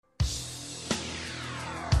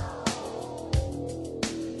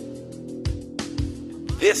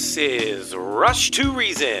This is Rush to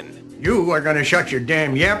Reason. You are going to shut your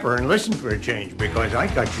damn yapper and listen for a change because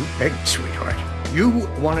I got you pegged, sweetheart. You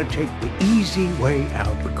want to take the easy way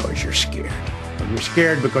out because you're scared. Well, you're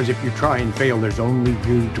scared because if you try and fail, there's only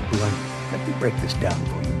you to blame. Let me break this down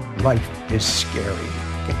for you. Life is scary.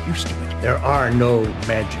 Get used to it. There are no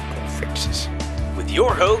magical fixes. With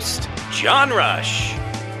your host, John Rush.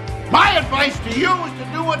 My advice to you is to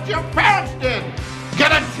do what your parents did.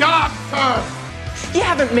 Get a job, sir. You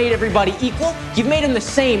haven't made everybody equal. You've made them the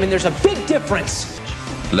same, and there's a big difference.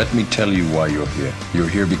 Let me tell you why you're here. You're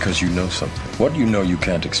here because you know something. What you know you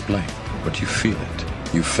can't explain, but you feel it.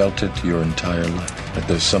 You felt it your entire life, that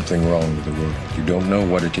there's something wrong with the world. You don't know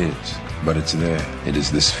what it is, but it's there. It is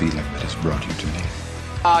this feeling that has brought you to me.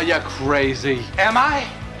 Are you crazy? Am I?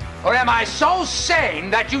 Or am I so sane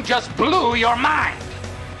that you just blew your mind?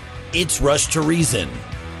 It's Rush to Reason,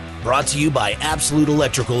 brought to you by Absolute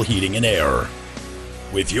Electrical Heating and Air.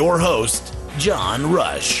 With your host, John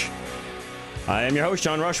Rush. I am your host,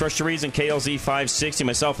 John Rush, Rush to Reason, KLZ 560.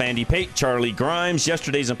 Myself, Andy Pate, Charlie Grimes.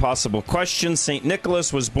 Yesterday's Impossible Question. St.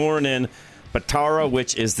 Nicholas was born in Patara,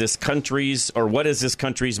 which is this country's, or what is this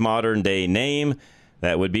country's modern day name?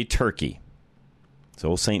 That would be Turkey.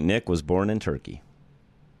 So St. Nick was born in Turkey.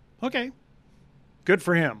 Okay. Good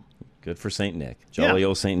for him. Good for St. Nick. Jolly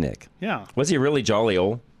old St. Nick. Yeah. Was he really jolly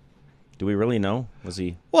old? Do we really know? Was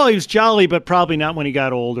he? Well, he was jolly, but probably not when he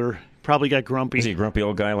got older. Probably got grumpy. Was he a grumpy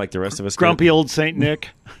old guy like the rest of us? Grumpy old St. Nick.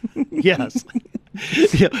 Yes.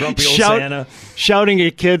 Grumpy old Santa. Shouting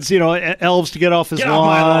at kids, elves to get off his Get off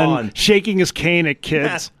my lawn. Shaking his cane at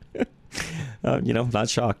kids. Not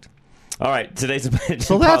shocked. All right, today's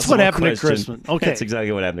so that's what happened at Christmas. Okay. That's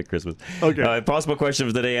exactly what happened at Christmas. Okay. Impossible question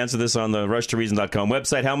of the day. Answer this on the rushtoreason.com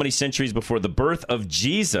website. How many centuries before the birth of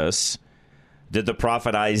Jesus did the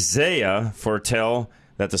prophet Isaiah foretell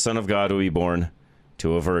that the Son of God will be born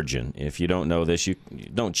to a virgin? If you don't know this, you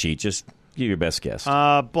don't cheat. Just give your best guess.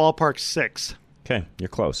 Ballpark 6. Okay, you're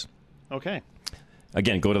close. Okay.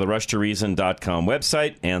 Again, go to the rushtoreason.com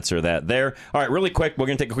website. Answer that there. All right, really quick, we're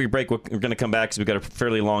going to take a quick break. We're going to come back because we've got a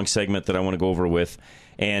fairly long segment that I want to go over with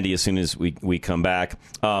Andy as soon as we come back.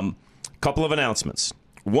 Couple of announcements.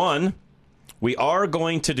 One, we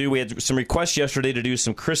had some requests yesterday to do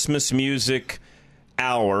some Christmas music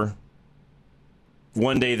hour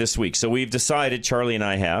one day this week. So we've decided, Charlie and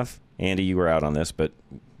I have, Andy, you were out on this, but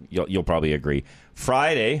you'll probably agree.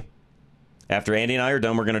 Friday, after Andy and I are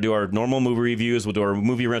done, we're going to do our normal movie reviews. We'll do our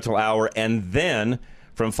movie rental hour, and then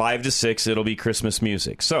from 5 to 6, it'll be Christmas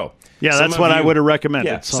music. So, yeah, that's what I would have recommended.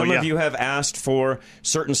 Yeah, some of you have asked for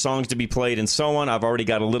certain songs to be played and so on. I've already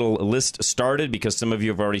got a little list started because some of you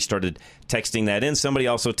have already started texting that in. Somebody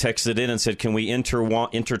also texted in and said, can we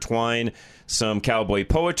intertwine some cowboy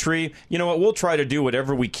poetry? You know what? We'll try to do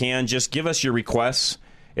whatever we can. Just give us your requests,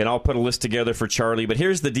 and I'll put a list together for Charlie. But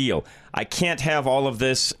here's the deal. I can't have all of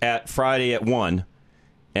this at Friday at 1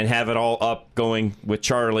 and have it all up going with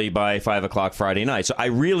Charlie by 5 o'clock Friday night. So I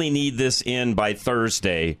really need this in by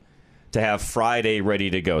Thursday to have Friday ready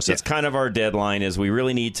to go. So it's kind of our deadline is we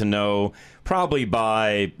really need to know probably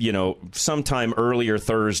by, sometime earlier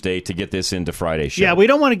Thursday to get this into Friday show. Yeah, we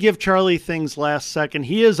don't want to give Charlie things last second.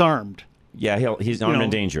 He is armed. Yeah, he's armed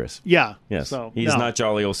and dangerous. Yeah. Yes. So, he's not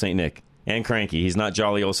jolly old St. Nick. And cranky. He's not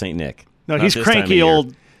jolly old St. Nick. No, he's cranky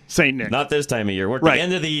old St. Nick. Not this time of year. We're at the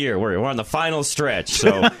end of the year. We're on the final stretch.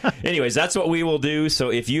 So anyways, that's what we will do.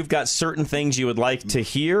 So if you've got certain things you would like to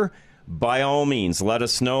hear, by all means, let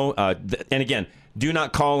us know. And again, do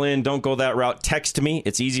not call in. Don't go that route. Text me.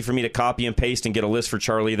 It's easy for me to copy and paste and get a list for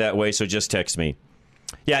Charlie that way. So just text me.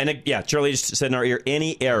 Yeah, Charlie just said in our ear,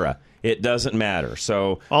 any era. It doesn't matter.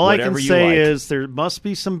 So all I can say is there must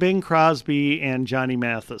be some Bing Crosby and Johnny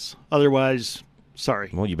Mathis. Otherwise, sorry.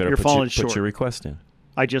 Well, you better put your request in.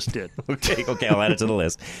 I just did. Okay, I'll add it to the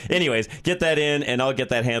list. Anyways, get that in, and I'll get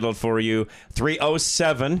that handled for you.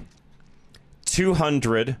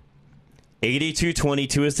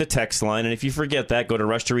 307-200-8222 is the text line. And if you forget that, go to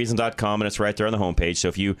rushtoreason.com, and it's right there on the homepage. So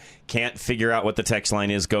if you can't figure out what the text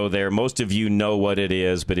line is, go there. Most of you know what it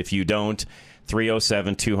is, but if you don't,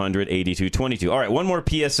 307-200-8222. All right, one more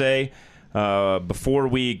PSA before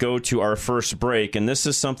we go to our first break. And this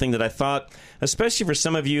is something that I thought, especially for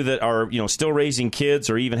some of you that are still raising kids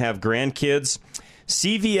or even have grandkids,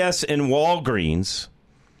 CVS and Walgreens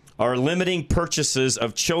are limiting purchases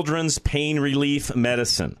of children's pain relief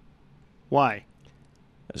medicine. Why?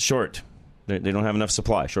 Short. They don't have enough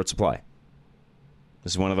supply. Short supply.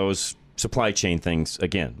 This is one of those supply chain things.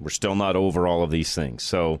 Again, we're still not over all of these things.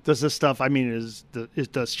 So does this stuff,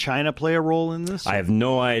 does China play a role in this? I have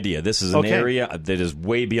no idea. This is an area that is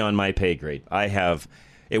way beyond my pay grade.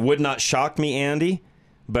 It would not shock me, Andy,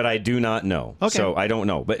 but I do not know. Okay. So I don't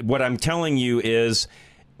know. But what I'm telling you is,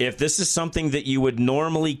 if this is something that you would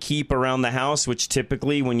normally keep around the house, which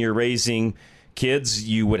typically when you're raising kids,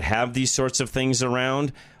 you would have these sorts of things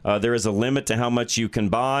around, there is a limit to how much you can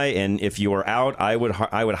buy. And if you are out, I would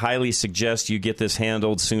highly suggest you get this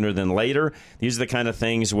handled sooner than later. These are the kind of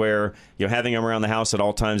things where, you know, having them around the house at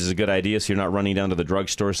all times is a good idea, so you're not running down to the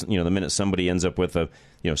drugstore, you know, the minute somebody ends up with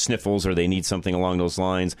sniffles or they need something along those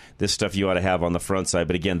lines. This stuff you ought to have on the front side.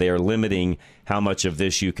 But again, they are limiting how much of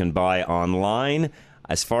this you can buy online.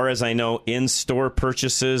 As far as I know, in-store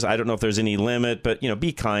purchases, I don't know if there's any limit, but, you know,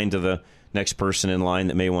 be kind to the next person in line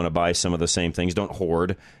that may want to buy some of the same things. Don't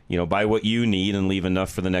hoard. You know, buy what you need and leave enough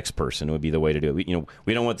for the next person would be the way to do it.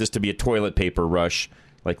 We don't want this to be a toilet paper rush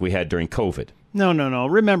like we had during COVID. No.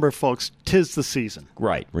 Remember, folks, 'tis the season.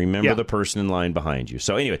 Right. Remember the person in line behind you.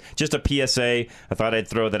 So anyway, just a PSA. I thought I'd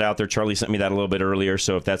throw that out there. Charlie sent me that a little bit earlier.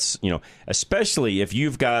 So if that's, you know, especially if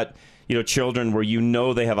you've got, you know, children where you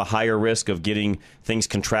know they have a higher risk of getting things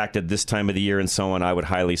contracted this time of the year and so on, I would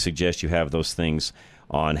highly suggest you have those things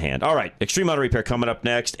on hand. All right, Extreme Auto Repair coming up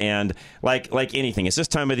next. And like anything, it's this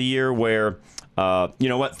time of the year where, you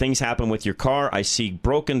know what, things happen with your car. I see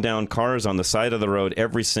broken down cars on the side of the road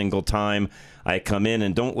every single time I come in,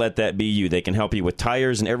 and don't let that be you. They can help you with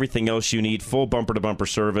tires and everything else you need. Full bumper-to-bumper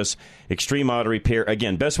service. Extreme Auto Repair.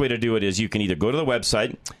 Again, best way to do it is you can either go to the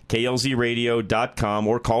website, klzradio.com,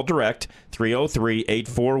 or call direct,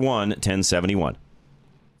 303-841-1071.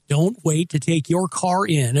 Don't wait to take your car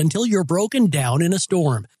in until you're broken down in a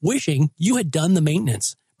storm, wishing you had done the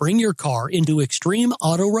maintenance. Bring your car into Extreme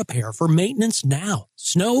Auto Repair for maintenance now.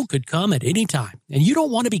 Snow could come at any time, and you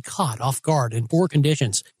don't want to be caught off guard in poor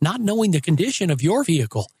conditions, not knowing the condition of your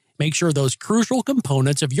vehicle. Make sure those crucial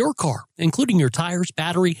components of your car, including your tires,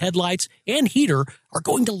 battery, headlights, and heater, are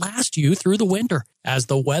going to last you through the winter. As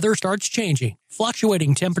the weather starts changing,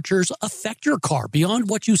 fluctuating temperatures affect your car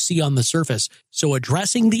beyond what you see on the surface, so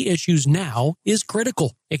addressing the issues now is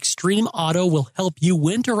critical. Extreme Auto will help you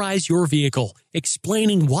winterize your vehicle,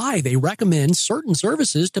 explaining why they recommend certain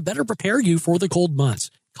services to better prepare you for the cold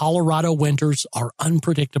months. Colorado winters are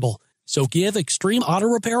unpredictable, so give Extreme Auto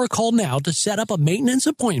Repair a call now to set up a maintenance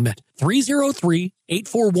appointment.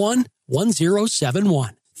 303-841-1071.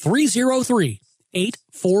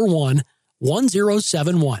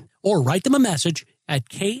 303-841-1071. Or write them a message at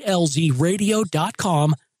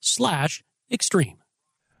klzradio.com/extreme.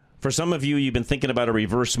 For some of you, you've been thinking about a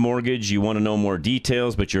reverse mortgage. You want to know more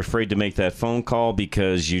details, but you're afraid to make that phone call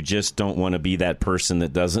because you just don't want to be that person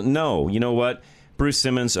that doesn't know. You know what? Bruce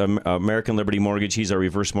Simmons, American Liberty Mortgage, he's our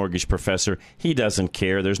reverse mortgage professor. He doesn't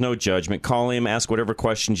care. There's no judgment. Call him, ask whatever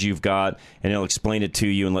questions you've got, and he'll explain it to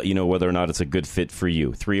you and let you know whether or not it's a good fit for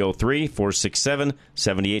you.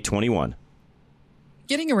 303-467-7821.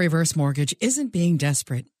 Getting a reverse mortgage isn't being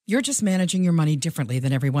desperate. You're just managing your money differently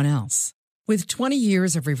than everyone else. With 20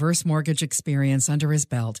 years of reverse mortgage experience under his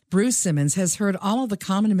belt, Bruce Simmons has heard all of the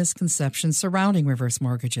common misconceptions surrounding reverse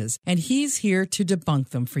mortgages, and he's here to debunk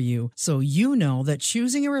them for you so you know that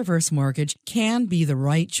choosing a reverse mortgage can be the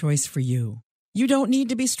right choice for you. You don't need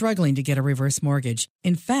to be struggling to get a reverse mortgage.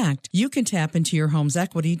 In fact, you can tap into your home's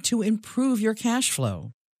equity to improve your cash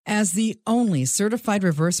flow. As the only certified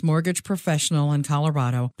reverse mortgage professional in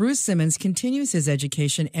Colorado, Bruce Simmons continues his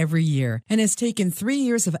education every year and has taken 3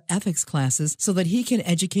 years of ethics classes so that he can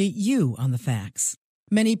educate you on the facts.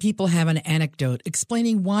 Many people have an anecdote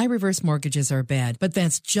explaining why reverse mortgages are bad, but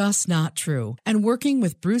that's just not true. And working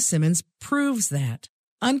with Bruce Simmons proves that.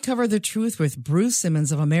 Uncover the truth with Bruce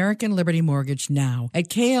Simmons of American Liberty Mortgage now at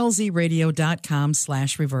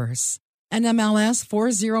klzradio.com/reverse. NMLS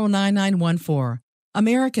 409914.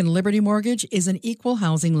 American Liberty Mortgage is an equal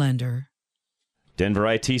housing lender. Denver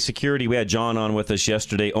IT Security. We had John on with us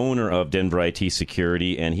yesterday, owner of Denver IT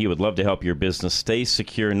Security, and he would love to help your business stay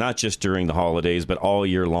secure, not just during the holidays, but all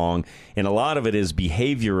year long. And a lot of it is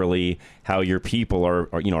behaviorally how your people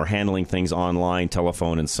are handling things online,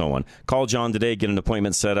 telephone, and so on. Call John today. Get an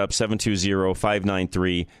appointment set up,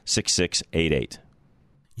 720-593-6688.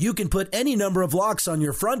 You can put any number of locks on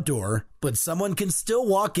your front door, but someone can still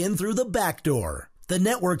walk in through the back door. The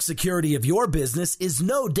network security of your business is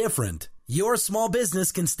no different. Your small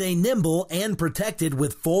business can stay nimble and protected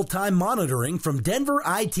with full-time monitoring from Denver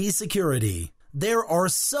IT Security. There are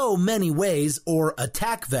so many ways or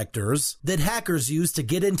attack vectors that hackers use to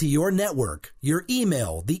get into your network, your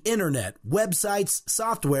email, the internet, websites,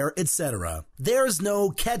 software, etc. There's no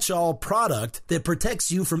catch-all product that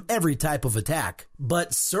protects you from every type of attack.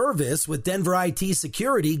 But service with Denver IT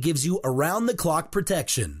Security gives you around-the-clock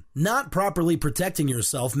protection. Not properly protecting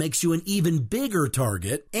yourself makes you an even bigger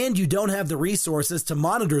target, and you don't have the resources to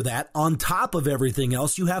monitor that on top of everything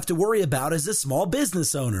else you have to worry about as a small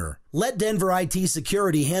business owner. Let Denver IT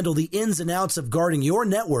Security handle the ins and outs of guarding your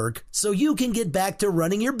network so you can get back to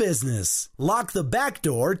running your business. Lock the back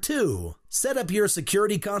door, too. Set up your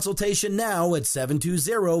security consultation now at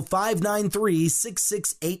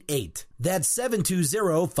 720-593-6688. That's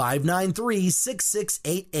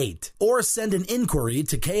 720-593-6688. Or send an inquiry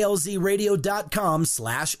to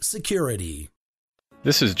klzradio.com/security.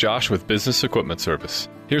 This is Josh with Business Equipment Service.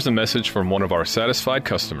 Here's a message from one of our satisfied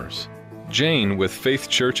customers. Jane with Faith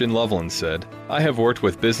Church in Loveland said, I have worked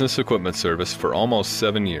with Business Equipment Service for almost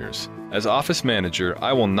 7 years. As office manager,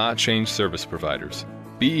 I will not change service providers.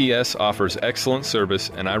 BES offers excellent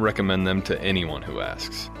service, and I recommend them to anyone who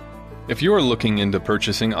asks. If you are looking into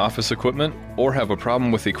purchasing office equipment or have a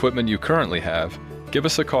problem with the equipment you currently have, give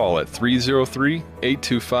us a call at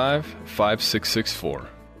 303-825-5664.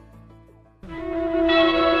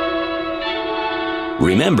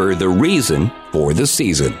 Remember the reason for the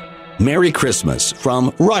season. Merry Christmas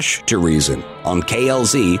from Rush to Reason on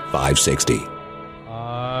KLZ 560.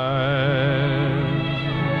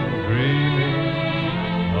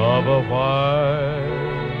 Of a white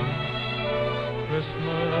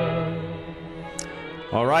Christmas.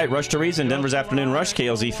 All right, Rush to Reason, Denver's Afternoon Rush,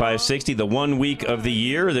 KLZ 560, the 1 week of the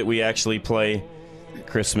year that we actually play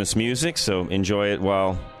Christmas music, so enjoy it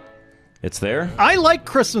while it's there. I like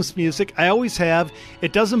Christmas music. I always have.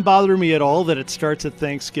 It doesn't bother me at all that it starts at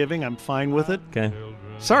Thanksgiving. I'm fine with it. Okay.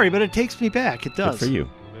 Sorry, but it takes me back. It does. Good for you.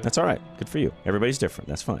 That's all right. Good for you. Everybody's different.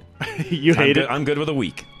 That's fine. You hate it? I'm good with a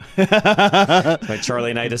week. Like Charlie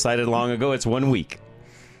and I decided long ago, it's 1 week.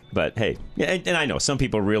 But hey, yeah, and I know some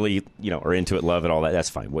people really, are into it, love it, all that. That's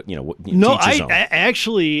fine. No, I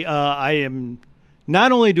actually, I am.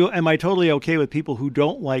 Not only am I totally okay with people who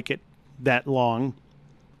don't like it that long,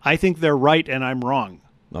 I think they're right and I'm wrong.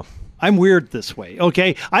 Oh. I'm weird this way.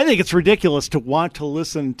 Okay, I think it's ridiculous to want to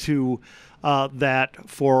listen to that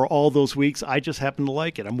for all those weeks. I just happen to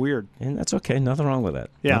like it. I'm weird, and that's okay. Nothing wrong with that.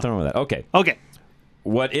 Yeah. Nothing wrong with that. Okay. Okay.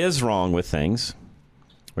 What is wrong with things?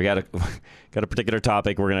 We got a particular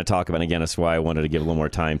topic we're going to talk about. And again, that's why I wanted to give a little more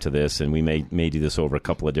time to this, and we may do this over a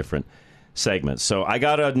couple of different segments. So I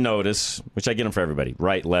got a notice, which I get them for everybody,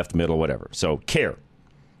 right, left, middle, whatever. So CARE.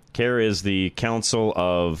 CARE is the Council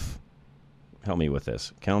of, help me with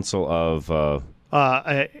this, Council of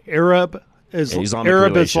Arab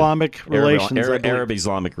Islamic Relations. Arab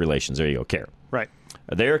Islamic Relations. There you go, CARE. Right.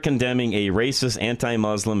 They're condemning a racist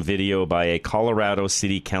anti-Muslim video by a Colorado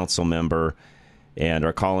City Council member and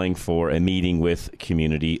are calling for a meeting with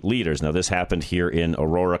community leaders. Now, this happened here in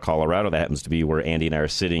Aurora, Colorado. That happens to be where Andy and I are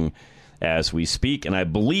sitting as we speak. And I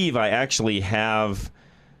believe I actually have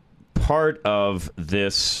part of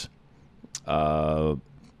this,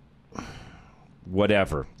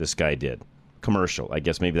 whatever this guy did. Commercial. I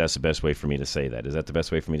guess maybe that's the best way for me to say that. Is that the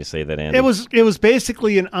best way for me to say that, Andy? It was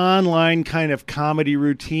basically an online kind of comedy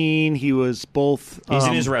routine. He was both. He's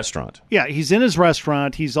in his restaurant. Yeah, he's in his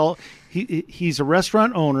restaurant. He's a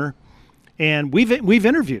restaurant owner, and we've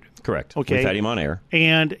interviewed him. Correct. Okay, we've had him on air.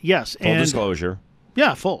 And yes, full disclosure.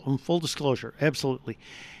 Yeah, full disclosure, absolutely.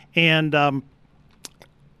 And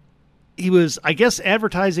he was, I guess,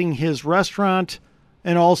 advertising his restaurant.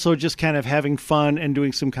 And also just kind of having fun and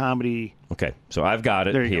doing some comedy. Okay, so I've got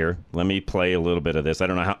it here. Let me play a little bit of this. I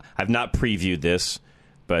don't know how. I've not previewed this,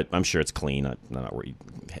 but I'm sure it's clean. I'm not worried.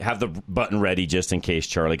 Have the button ready just in case,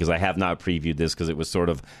 Charlie, because I have not previewed this because it was sort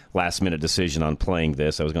of last-minute decision on playing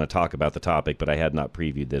this. I was going to talk about the topic, but I had not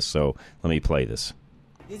previewed this, so let me play this.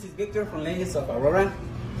 This is Victor from Legends of Aurora.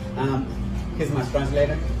 Here's my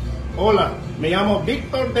translator. Hola, me llamo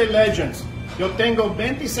Victor de Legends. Yo tengo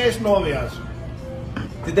 26 novias.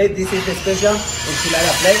 Today, this is the special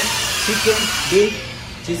enchilada plate, chicken, beef,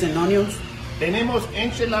 cheese and onions. Tenemos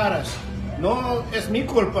enchiladas. No es mi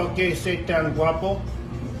culpa que soy tan guapo.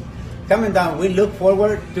 Coming down, we look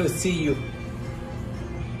forward to see you.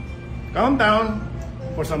 Come down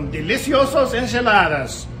for some deliciosos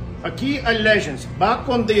enchiladas. Aquí hay Legends. Va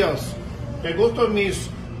con Dios. ¿Te gustan mis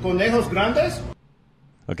conejos grandes?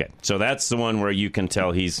 Okay, so that's the one where you can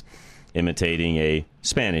tell he's imitating a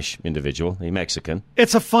Spanish individual, a Mexican.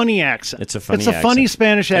 It's a funny accent. It's a funny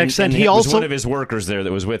Spanish accent. And he also was one of his workers there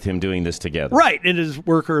that was with him doing this together. Right, and his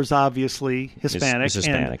worker is obviously Hispanic. It's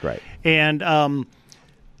Hispanic, right. And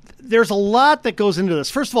there's a lot that goes into this.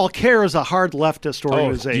 First of all, CARE is a hard leftist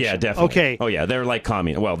organization. Oh, yeah, definitely. Okay. Oh, yeah, they're like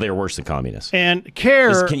communists. Well, they're worse than communists. And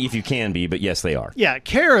CARE... If you can be, but yes, they are. Yeah,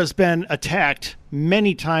 CARE has been attacked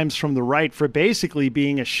many times from the right for basically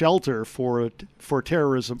being a shelter for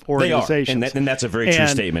terrorism organizations. They are. And that's a very true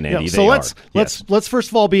statement, Andy. So let's first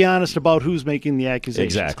of all be honest about who's making the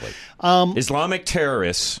accusations. Exactly. Islamic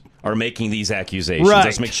terrorists are making these accusations. Right.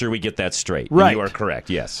 Let's make sure we get that straight. Right. And you are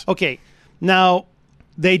correct, yes. Okay. Now,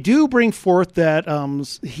 they do bring forth that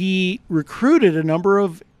he recruited a number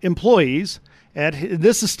of employees.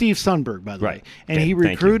 This is Steve Sundberg, by the way. And okay, he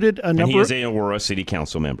recruited a number... And he is a Aurora City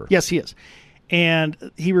Council member. Yes, he is.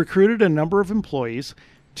 And he recruited a number of employees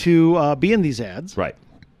to be in these ads. Right.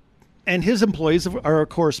 And his employees are, of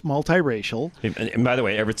course, multiracial. And by the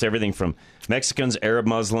way, it's everything from Mexicans, Arab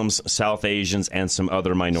Muslims, South Asians, and some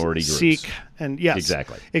other minority groups. Sikh, and yes.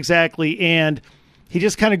 Exactly. And he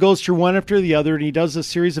just kind of goes through one after the other, and he does a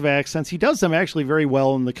series of accents. He does them actually very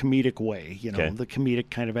well in the comedic way, the comedic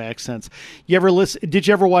kind of accents. Did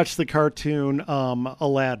you ever watch the cartoon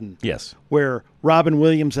Aladdin? Yes. Where Robin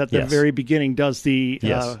Williams at the very beginning does the...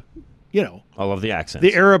 Yes. All of the accents.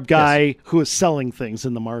 The Arab guy who is selling things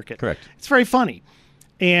in the market. Correct. It's very funny.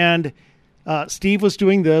 And Steve was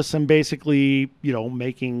doing this and basically,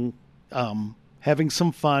 making, having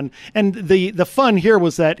some fun. And the fun here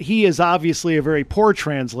was that he is obviously a very poor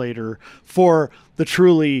translator for the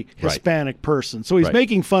truly Hispanic person. So he's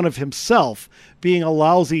making fun of himself being a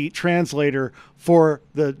lousy translator for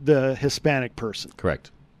the Hispanic person.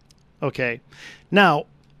 Correct. Okay. Now,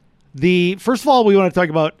 first of all, we want to talk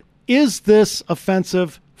about, is this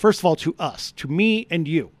offensive, first of all, to us, to me and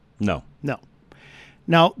you? No.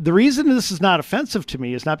 Now, the reason this is not offensive to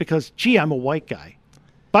me is not because, I'm a white guy.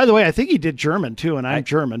 By the way, I think he did German, too, and I'm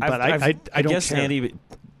German, but I don't guess, care. Andy,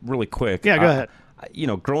 really quick. Yeah, go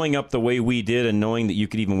ahead. Growing up the way we did and knowing that you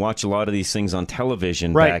could even watch a lot of these things on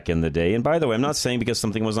television back in the day. And by the way, I'm not saying because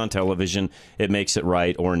something was on television, it makes it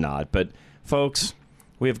right or not. But, folks,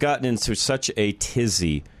 we have gotten into such a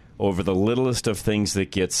tizzy over the littlest of things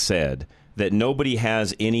that get said that nobody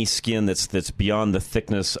has any skin that's beyond the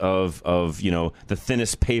thickness of the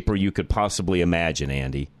thinnest paper you could possibly imagine,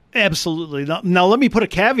 Andy. Absolutely. Now, let me put a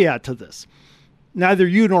caveat to this. Neither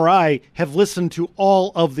you nor I have listened to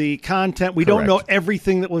all of the content. We don't know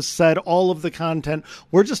everything that was said, all of the content.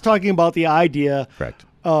 We're just talking about the idea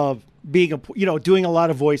of being doing a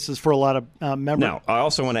lot of voices for a lot of members. Now, I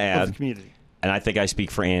also want to add, the community. And I think I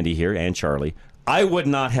speak for Andy here and Charlie, I would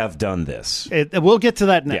not have done this. We'll get to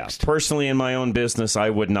that next. Yeah, personally, in my own business, I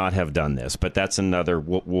would not have done this, but that's another.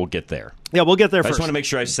 We'll get there. Yeah, we'll get there first. I just want to make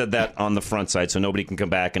sure I said that on the front side so nobody can come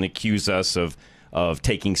back and accuse us of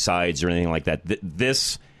taking sides or anything like that.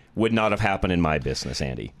 This would not have happened in my business,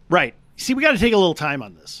 Andy. Right. See, we got to take a little time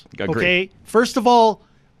on this. Agreed. Okay? First of all,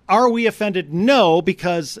 are we offended? No,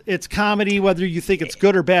 because it's comedy. Whether you think it's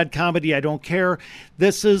good or bad comedy, I don't care.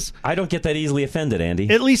 I don't get that easily offended, Andy.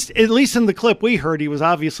 At least in the clip we heard, he was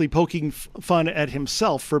obviously poking fun at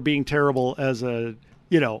himself for being terrible as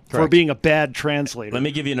for being a bad translator. Let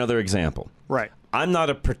me give you another example. Right. I'm not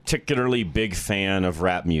a particularly big fan of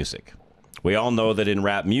rap music. We all know that in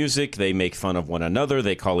rap music, they make fun of one another.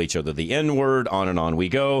 They call each other the N-word. On and on we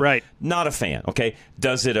go. Right. Not a fan. Okay.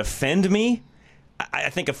 Does it offend me?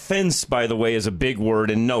 I think offense, by the way, is a big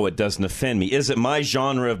word, and no, it doesn't offend me. Is it my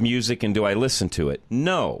genre of music, and do I listen to it?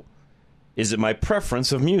 No. Is it my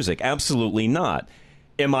preference of music? Absolutely not.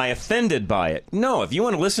 Am I offended by it? No. If you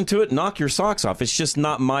want to listen to it, knock your socks off. It's just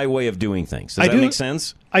not my way of doing things. Does that make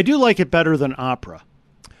sense? I do like it better than opera.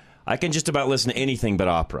 I can just about listen to anything but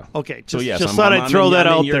opera. Okay, so yes, just thought I'd throw that out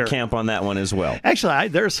there. I'm in your camp on that one as well. Actually,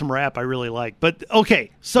 there's some rap I really like, but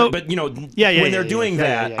okay. So, but when they're doing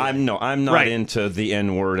that, I'm not into the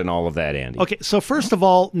N-word and all of that, Andy. Okay, so first of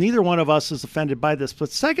all, neither one of us is offended by this.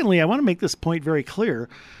 But secondly, I want to make this point very clear: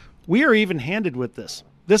 we are even-handed with this.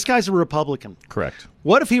 This guy's a Republican. Correct.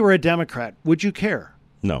 What if he were a Democrat? Would you care?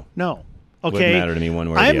 No. Okay. Wouldn't matter to me one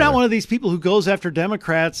way or the other. I'm not one of these people who goes after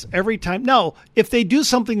Democrats every time. No, if they do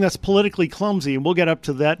something that's politically clumsy, and we'll get up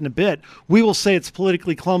to that in a bit, we will say it's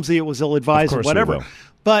politically clumsy, it was ill-advised, or whatever.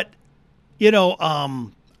 But,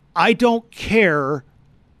 I don't care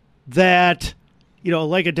that,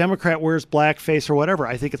 like a Democrat wears blackface or whatever.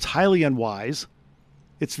 I think it's highly unwise.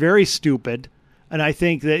 It's very stupid. And I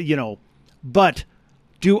think that, but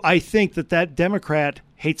do I think that Democrat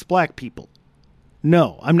hates black people?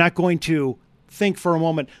 No, I'm not going to think for a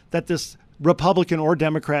moment that this Republican or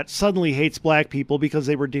Democrat suddenly hates black people because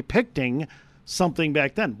they were depicting something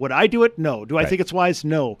back then. Would I do it? No. Do I think it's wise?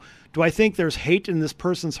 No. Do I think there's hate in this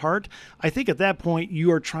person's heart? I think at that point you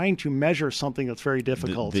are trying to measure something that's very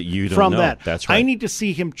difficult that you don't from know. that. That's right. I need to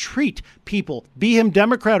see him treat people, be him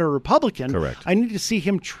Democrat or Republican. Correct. I need to see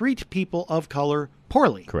him treat people of color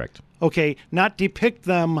poorly. Correct. Okay, not depict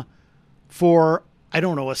them for, I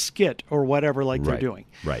don't know, a skit or whatever they're doing.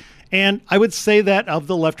 Right. And I would say that of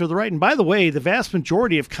the left or the right. And by the way, the vast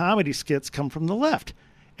majority of comedy skits come from the left.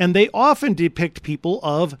 And they often depict people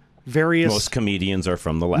of various... Most comedians are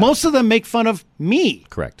from the left. Most of them make fun of me.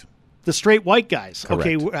 Correct. The straight white guys. Correct.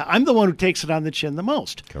 Okay, I'm the one who takes it on the chin the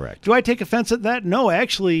most. Correct. Do I take offense at that? No,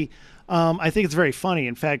 actually, I think it's very funny.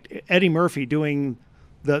 In fact, Eddie Murphy doing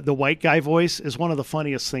the white guy voice is one of the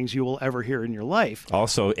funniest things you will ever hear in your life.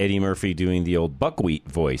 Also, Eddie Murphy doing the old buckwheat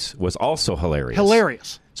voice was also hilarious.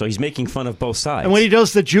 Hilarious. So he's making fun of both sides. And when he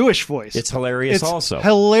does the Jewish voice, it's hilarious also.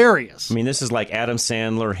 Hilarious. I mean, this is like Adam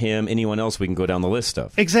Sandler, him, anyone else we can go down the list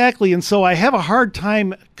of. Exactly. And so I have a hard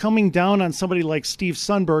time coming down on somebody like Steve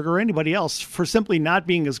Sundberg or anybody else for simply not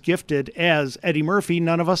being as gifted as Eddie Murphy.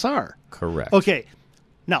 None of us are. Correct. Okay.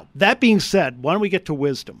 Now, that being said, why don't we get to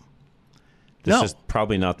wisdom? This is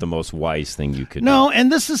probably not the most wise thing you could do. No,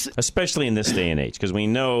 and this is... Especially in this day and age, because we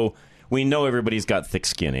know everybody's got thick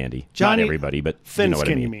skin, Andy. Johnny, not everybody, but thin you know what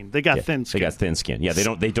skin, I mean. you mean. They got thin skin. They got thin skin. Yeah,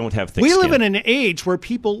 they don't have thick we skin. We live in an age where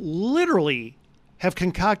people literally have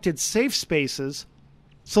concocted safe spaces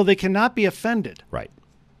so they cannot be offended. Right.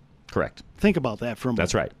 Correct. Think about that for a moment.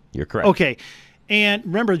 That's right. You're correct. Okay. And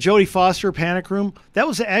remember Jodie Foster, Panic Room? That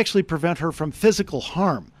was to actually prevent her from physical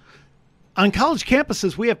harm. On college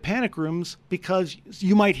campuses, we have panic rooms because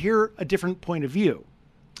you might hear a different point of view.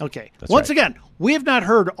 Okay. Once again, we have not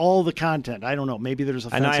heard all the content. I don't know. Maybe there's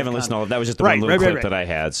offensive And I haven't listened to all of that. That was just the one little clip that I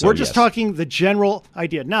had. So we're just talking the general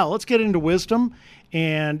idea. Now, let's get into wisdom.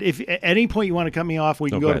 And if at any point you want to cut me off, we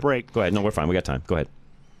can go to break. Go ahead. No, we're fine. We got time. Go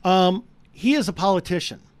ahead. He is a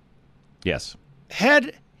politician. Yes.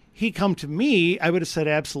 Had he come to me, I would have said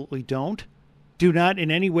absolutely don't. Do not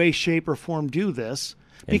in any way, shape, or form do this.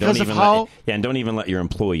 Because of how... and don't even let your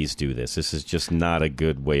employees do this. This is just not a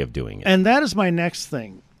good way of doing it. And that is my next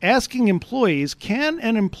thing. Asking employees, can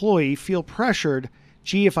an employee feel pressured,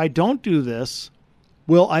 gee, if I don't do this,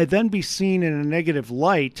 will I then be seen in a negative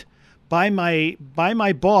light by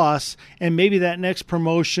my boss, and maybe that next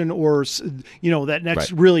promotion or, that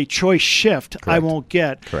next really choice shift I won't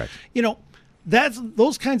get? Correct.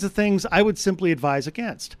 Those kinds of things I would simply advise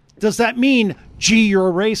against. Does that mean, gee, you're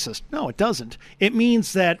a racist? No, it doesn't. It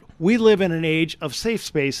means that we live in an age of safe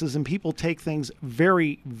spaces and people take things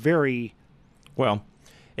very, very... Well,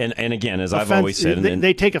 and again, as I've always said...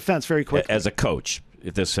 They take offense very quickly. As a coach,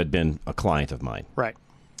 if this had been a client of mine... Right.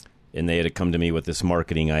 And they had come to me with this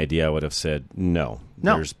marketing idea, I would have said, no.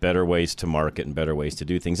 There's better ways to market and better ways to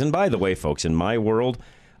do things. And by the way, folks, in my world,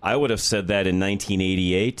 I would have said that in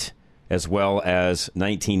 1988... as well as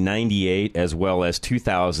 1998, as well as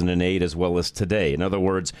 2008, as well as today. In other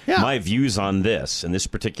words, my views on this and this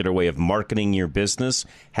particular way of marketing your business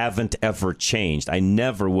haven't ever changed. I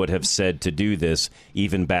never would have said to do this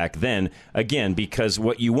even back then. Again, because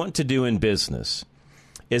what you want to do in business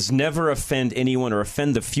is never offend anyone or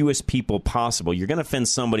offend the fewest people possible. You're going to offend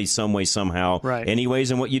somebody some way, somehow, anyways,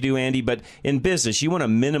 in what you do, Andy. But in business, you want to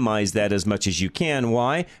minimize that as much as you can.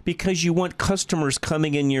 Why? Because you want customers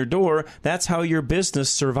coming in your door. That's how your business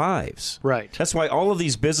survives. Right. That's why all of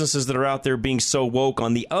these businesses that are out there being so woke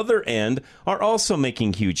on the other end are also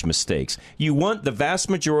making huge mistakes. You want the vast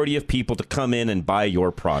majority of people to come in and buy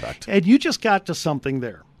your product. And you just got to something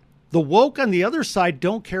there. The woke on the other side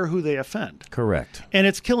don't care who they offend. Correct. And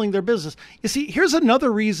it's killing their business. You see, here's another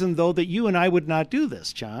reason, though, that you and I would not do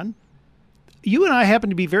this, John. You and I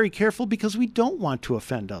happen to be very careful because we don't want to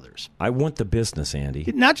offend others. I want the business, Andy.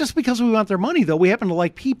 Not just because we want their money, though. We happen to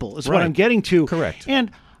like people, is what I'm getting to. Correct. And,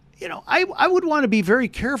 I would want to be very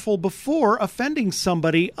careful before offending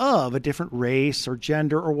somebody of a different race or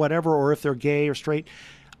gender or whatever, or if they're gay or straight.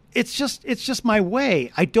 It's just my way.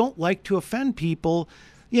 I don't like to offend people.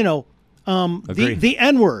 The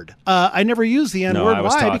N-word. I never use the N-word.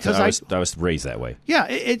 Why? Because I was raised that way. Yeah,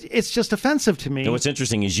 it's just offensive to me. And what's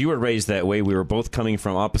interesting is you were raised that way. We were both coming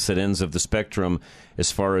from opposite ends of the spectrum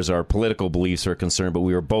as far as our political beliefs are concerned, but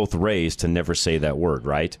we were both raised to never say that word,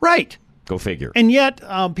 right? Right. Go figure. And yet,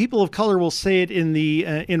 people of color will say it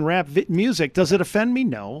in rap music. Does it offend me?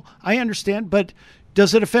 No. I understand, but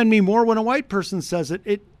does it offend me more when a white person says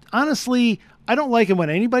it? Honestly, I don't like it when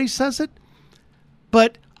anybody says it.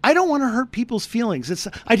 But I don't want to hurt people's feelings.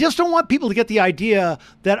 I just don't want people to get the idea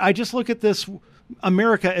that I just look at this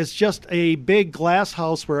America as just a big glass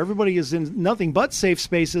house where everybody is in nothing but safe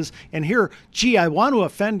spaces. And here, gee, I want to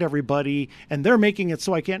offend everybody, and they're making it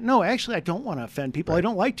so I can't. No, actually, I don't want to offend people. Right. I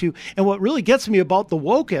don't like to. And what really gets me about the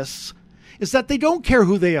wokeists is that they don't care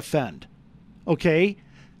who they offend. Okay?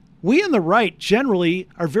 We in the right generally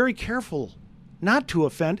are very careful not to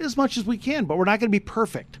offend as much as we can, but we're not going to be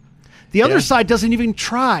perfect. The other side doesn't even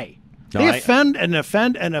try. They offend and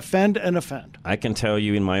offend and offend and offend. I can tell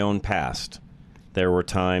you in my own past, there were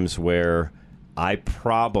times where I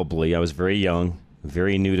was very young,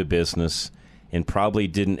 very new to business, and probably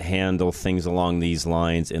didn't handle things along these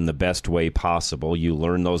lines in the best way possible. You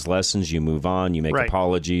learn those lessons, you move on, you make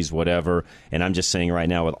apologies, whatever. And I'm just saying right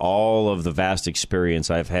now, with all of the vast experience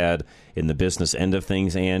I've had in the business end of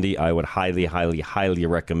things, Andy, I would highly, highly, highly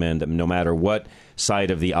recommend that no matter what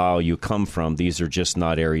side of the aisle you come from, these are just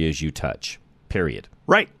not areas you touch, period.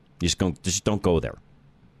 Right. Just don't go there.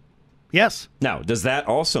 Yes. Now, does that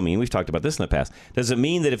also mean, we've talked about this in the past, does it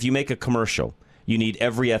mean that if you make a commercial, you need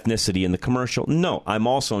every ethnicity in the commercial? No, I'm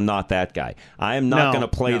also not that guy. I am not going to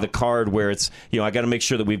play the card where it's, I got to make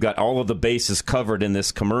sure that we've got all of the bases covered in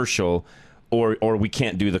this commercial, or we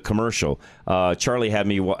can't do the commercial. Charlie had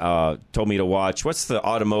told me to watch, what's the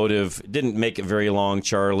automotive, didn't make it very long,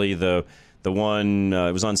 Charlie, the one,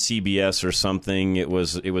 it was on CBS or something. It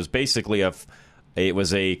was basically it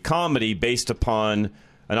was a comedy based upon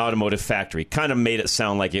an automotive factory. Kind of made it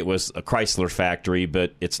sound like it was a Chrysler factory,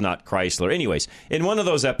 but it's not Chrysler. Anyways, in one of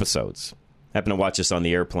those episodes, I happened to watch this on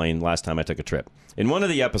the airplane last time I took a trip. In one of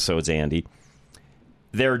the episodes, Andy,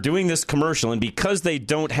 they're doing this commercial, and because they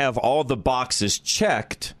don't have all the boxes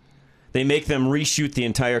checked, they make them reshoot the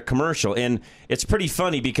entire commercial. And it's pretty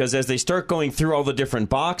funny because as they start going through all the different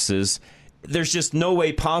boxes, there's just no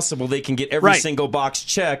way possible they can get every single box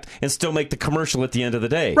checked and still make the commercial at the end of the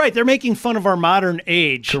day. Right. They're making fun of our modern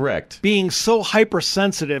age. Correct. Being so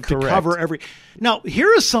hypersensitive to cover every... Now,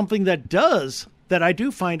 here is something that I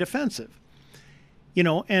do find offensive.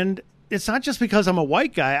 And it's not just because I'm a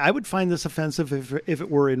white guy. I would find this offensive if it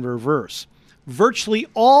were in reverse. Virtually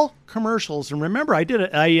all commercials, and remember, I did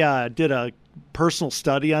a personal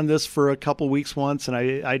study on this for a couple weeks once, and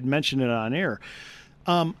I'd mentioned it on air.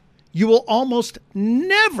 You will almost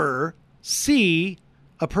never see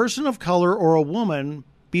a person of color or a woman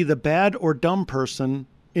be the bad or dumb person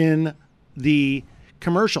in the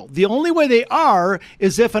commercial. The only way they are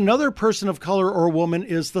is if another person of color or a woman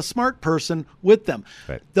is the smart person with them.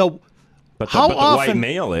 Right. But the white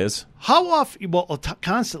male is. How often? Well,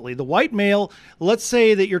 constantly. The white male, let's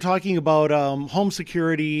say that you're talking about home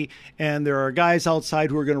security and there are guys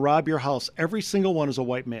outside who are going to rob your house. Every single one is a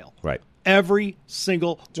white male. Right. Every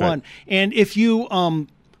single one. Right. And if you,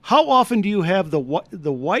 how often do you have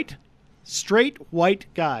the straight white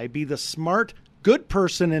guy be the smart, good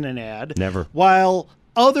person in an ad? Never. While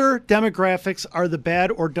other demographics are the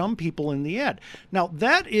bad or dumb people in the ad. Now,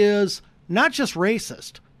 that is not just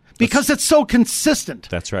racist, because it's so consistent.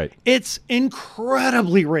 That's right. It's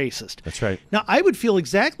incredibly racist. That's right. Now, I would feel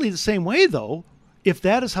exactly the same way, though, if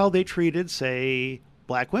that is how they treated, say,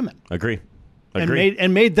 black women. Agree.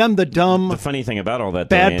 And made them the dumb, the funny thing about all that,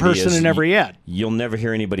 bad Andy, person in every ad. You'll never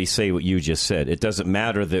hear anybody say what you just said. It doesn't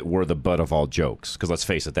matter that we're the butt of all jokes, because let's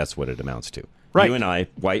face it, that's what it amounts to. Right. You and I,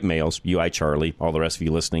 white males, you, I, Charlie, all the rest of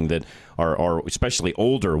you listening that are especially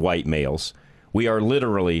older white males, we are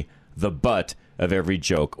literally the butt of every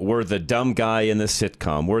joke. We're the dumb guy in the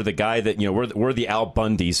sitcom. We're the guy that, we're the Al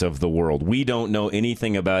Bundys of the world. We don't know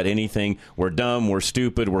anything about anything. We're dumb. We're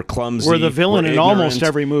stupid. We're clumsy. We're the villain in almost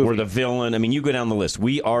every movie. We're the villain. I mean, you go down the list.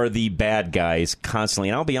 We are the bad guys constantly.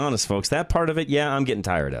 And I'll be honest, folks, that part of it, I'm getting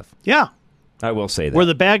tired of. Yeah. I will say that. We're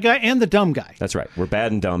the bad guy and the dumb guy. That's right. We're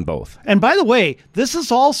bad and dumb both. And by the way, this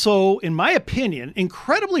is also, in my opinion,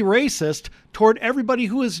 incredibly racist toward everybody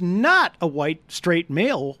who is not a white, straight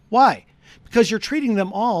male. Why? Because you're treating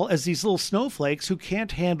them all as these little snowflakes who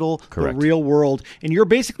can't handle Correct. The real world. And you're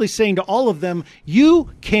basically saying to all of them,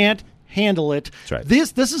 you can't handle it. That's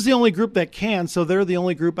right. This is the only group that can, so they're the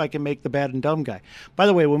only group I can make the bad and dumb guy. By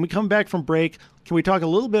the way, when we come back from break, can we talk a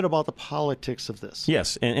little bit about the politics of this?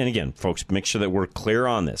 Yes. And again, folks, make sure that we're clear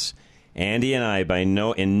on this. Andy and I, by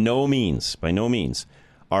no means,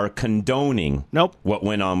 are condoning what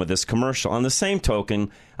went on with this commercial. On the same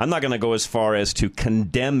token, I'm not going to go as far as to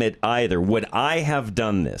condemn it either. Would I have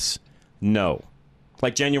done this? No.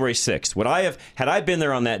 Like January 6th. Had I been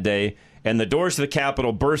there on that day and the doors to the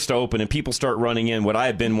Capitol burst open and people start running in, would I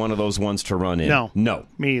have been one of those ones to run in? No.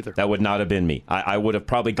 Me either. That would not have been me. I would have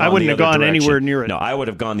probably gone the other direction. I wouldn't have gone anywhere near it. No, I would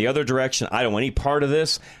have gone the other direction. I don't want any part of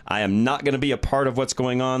this. I am not going to be a part of what's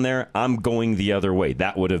going on there. I'm going the other way.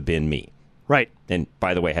 That would have been me. Right. And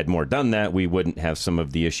by the way, had more done that, we wouldn't have some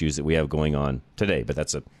of the issues that we have going on today. But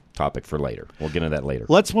that's a topic for later. We'll get into that later.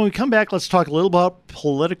 When we come back, let's talk a little about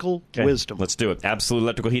political wisdom. Let's do it. Absolute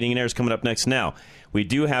Electrical Heating and Air is coming up next. Now, we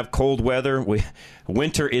do have cold weather.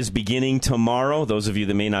 Winter is beginning tomorrow. Those of you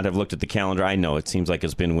that may not have looked at the calendar, I know it seems like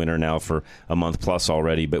it's been winter now for a month plus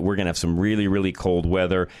already, but we're going to have some really, really cold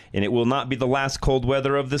weather, and it will not be the last cold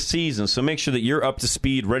weather of the season. So make sure that you're up to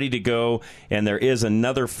speed, ready to go, and there is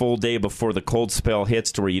another full day before the cold spell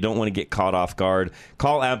hits to where you don't want to get caught off guard.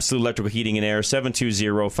 Call Absolute Electrical Heating and Air,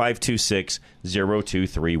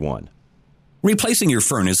 720-526-0231. Replacing your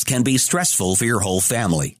furnace can be stressful for your whole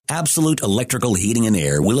family. Absolute Electrical Heating and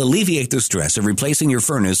Air will alleviate the stress of replacing your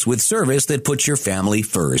furnace with service that puts your family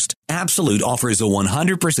first. Absolute offers a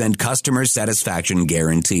 100% customer satisfaction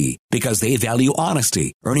guarantee because they value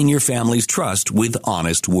honesty, earning your family's trust with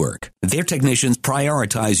honest work. Their technicians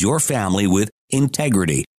prioritize your family with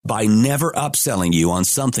integrity by never upselling you on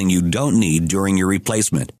something you don't need during your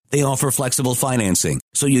replacement. They offer flexible financing,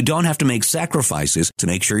 so you don't have to make sacrifices to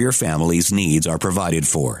make sure your family's needs are provided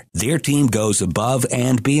for. Their team goes above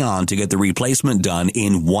and beyond to get the replacement done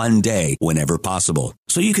in one day whenever possible,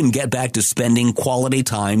 so you can get back to spending quality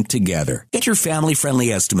time together. Get your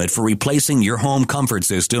family-friendly estimate for replacing your home comfort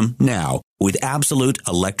system now with Absolute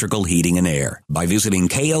Electrical Heating and Air by visiting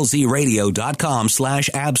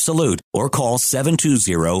klzradio.com/absolute or call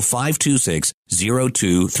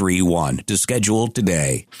 720-526-0231 to schedule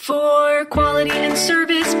today. For quality and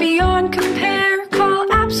service beyond compare,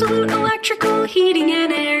 call Absolute Electrical Heating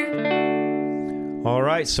and Air. All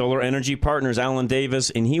right, Solar Energy Partners, Alan Davis,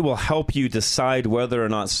 and he will help you decide whether or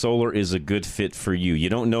not solar is a good fit for you. You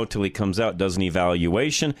don't know till he comes out, does an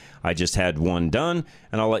evaluation. I just had one done,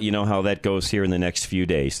 and I'll let you know how that goes here in the next few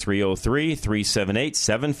days.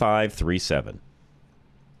 303-378-7537.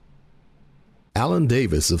 Alan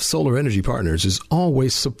Davis of Solar Energy Partners is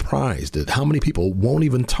always surprised at how many people won't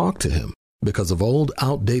even talk to him because of old,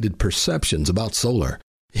 outdated perceptions about solar.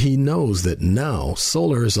 He knows that now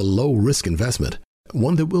solar is a low-risk investment,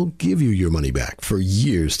 one that will give you your money back for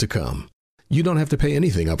years to come. You don't have to pay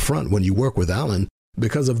anything up front when you work with Alan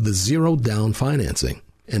because of the zero-down financing.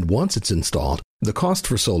 And once it's installed, the cost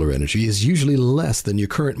for solar energy is usually less than your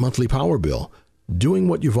current monthly power bill. Doing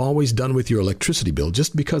what you've always done with your electricity bill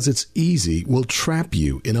just because it's easy will trap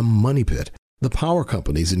you in a money pit. The power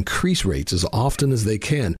companies increase rates as often as they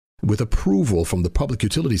can with approval from the Public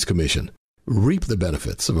Utilities Commission. Reap the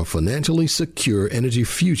benefits of a financially secure energy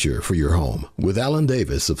future for your home with Alan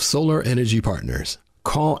Davis of Solar Energy Partners.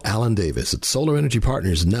 Call Alan Davis at Solar Energy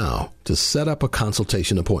Partners now to set up a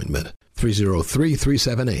consultation appointment.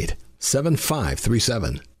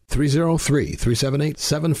 303-378-7537.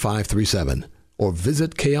 303-378-7537. Or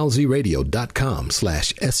visit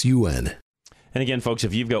klzradio.com/sun. And again, folks,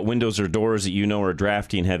 if you've got windows or doors that you know are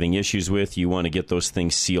drafty and having issues with, you want to get those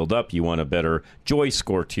things sealed up. You want a better joy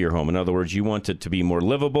score to your home. In other words, you want it to be more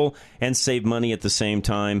livable and save money at the same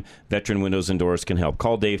time. Veteran Windows and Doors can help.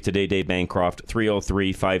 Call Dave today, Dave Bancroft,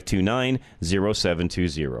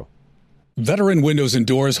 303-529-0720. Veteran Windows and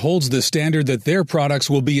Doors holds the standard that their products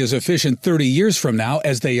will be as efficient 30 years from now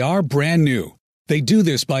as they are brand new. They do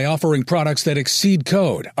this by offering products that exceed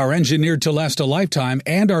code, are engineered to last a lifetime,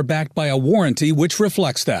 and are backed by a warranty which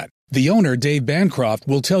reflects that. The owner, Dave Bancroft,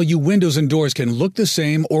 will tell you windows and doors can look the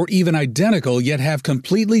same or even identical yet have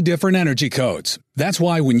completely different energy codes. That's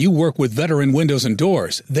why when you work with Veteran Windows and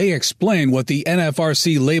Doors, they explain what the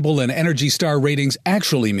NFRC label and Energy Star ratings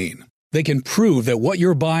actually mean. They can prove that what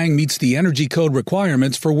you're buying meets the energy code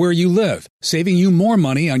requirements for where you live, saving you more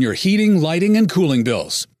money on your heating, lighting, and cooling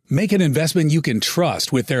bills. Make an investment you can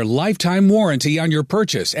trust with their lifetime warranty on your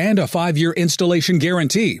purchase and a 5-year installation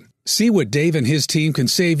guarantee. See what Dave and his team can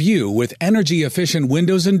save you with energy-efficient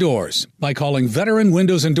windows and doors by calling Veteran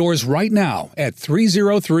Windows and Doors right now at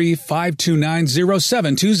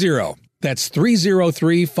 303-529-0720. That's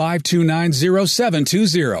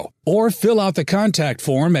 303-529-0720. Or fill out the contact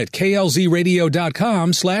form at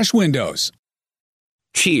klzradio.com/windows.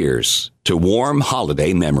 Cheers to warm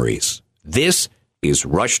holiday memories. This is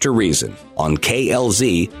Rush to Reason on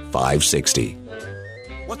KLZ 560.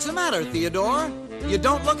 What's the matter, Theodore? You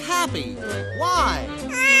don't look happy. Why?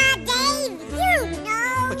 Dave, you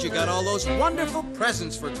know. But you got all those wonderful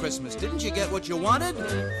presents for Christmas. Didn't you get what you wanted? All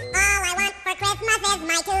I want for Christmas is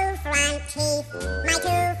my 2 front teeth. My 2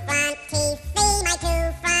 front teeth. See my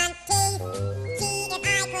 2 front teeth. See if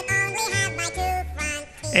I could only have my 2 front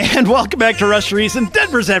teeth. And welcome back to Rush to Reason,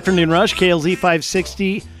 Denver's Afternoon Rush, KLZ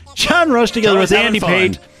 560. John Rush together with Andy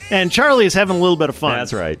Pate, and Charlie is having a little bit of fun.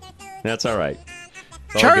 That's right. That's all right.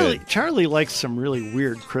 Charlie likes some really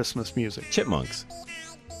weird Christmas music. Chipmunks.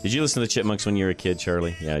 Did you listen to the Chipmunks when you were a kid,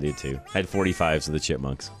 Charlie? Yeah, I did too. I had 45s of the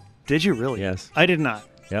Chipmunks. Did you really? Yes. I did not.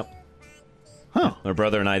 Yep. Huh. My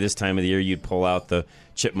brother and I, this time of the year, you'd pull out the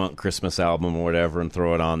Chipmunk Christmas album or whatever and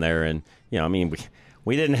throw it on there. And, I mean,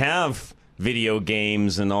 we didn't have video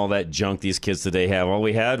games and all that junk these kids today have. All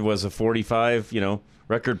we had was a 45,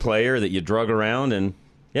 record player that you drug around, and,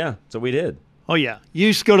 yeah, that's what we did. Oh, yeah. You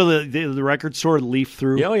used to go to the record store and leaf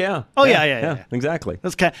through. Oh, yeah. Oh, yeah. Exactly.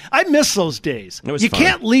 That's I miss those days. It was you fun.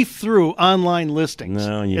 Can't leaf through online listings.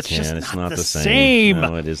 No, you can't. Just it's not the same.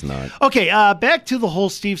 No, it is not. Okay, back to the whole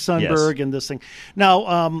Steve Sundberg and this thing.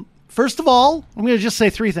 Now, first of all, I'm going to just say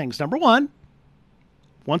three things. Number one,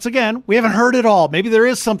 once again, we haven't heard it all. Maybe there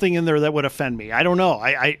is something in there that would offend me. I don't know.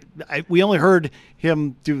 We only heard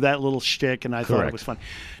him do that little shtick, and I thought it was fun.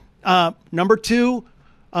 Number two,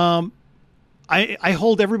 I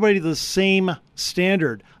hold everybody to the same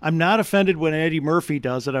standard. I'm not offended when Eddie Murphy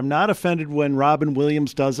does it. I'm not offended when Robin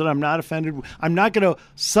Williams does it. I'm not offended. I'm not going to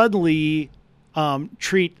suddenly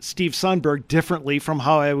treat Steve Sundberg differently from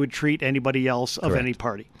how I would treat anybody else of any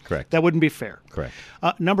party. Correct. That wouldn't be fair. Correct.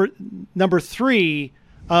 Number three,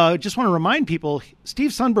 just want to remind people,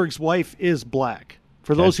 Steve Sundberg's wife is black,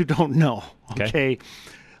 for those who don't know. Okay.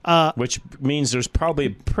 Which means there's probably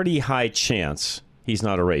a pretty high chance he's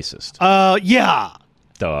not a racist. Yeah.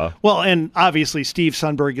 Duh. Well, and obviously Steve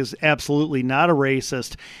Sundberg is absolutely not a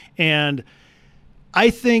racist. And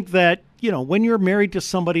I think that, when you're married to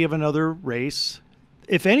somebody of another race,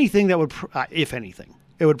 if anything, it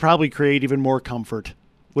would probably create even more comfort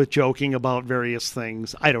with joking about various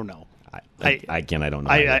things. I don't know. I don't know.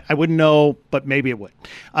 I wouldn't know, but maybe it would.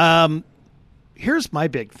 Here's my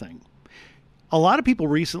big thing. A lot of people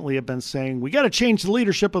recently have been saying, we got to change the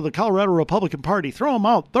leadership of the Colorado Republican Party. Throw them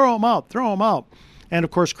out, throw them out, throw them out. And,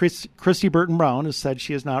 of course, Christy Burton Brown has said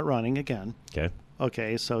she is not running again.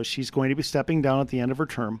 Okay, so she's going to be stepping down at the end of her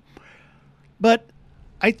term. But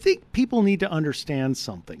I think people need to understand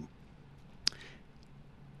something.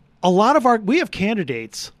 We have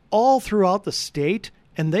candidates all throughout the state,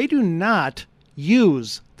 and they do not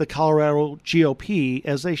use the Colorado GOP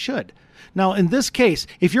as they should. Now, in this case,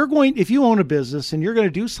 if you own a business and you're going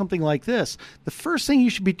to do something like this, the first thing you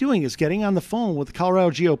should be doing is getting on the phone with the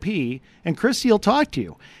Colorado GOP, and Christy will talk to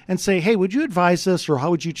you and say, hey, would you advise this, or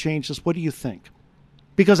how would you change this? What do you think?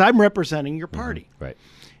 Because I'm representing your party. Mm-hmm. Right.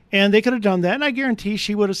 And they could have done that, and I guarantee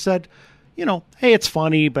she would have said, hey, it's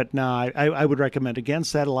funny, but nah, I would recommend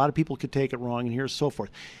against that. A lot of people could take it wrong, and here's so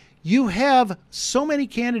forth. You have so many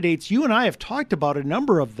candidates. You and I have talked about a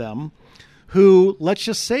number of them who, let's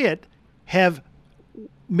just say it, have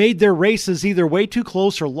made their races either way too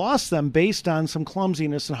close or lost them based on some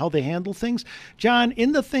clumsiness and how they handle things. John,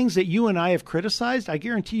 in the things that you and I have criticized, I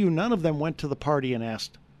guarantee you none of them went to the party and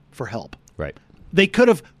asked for help. Right. They could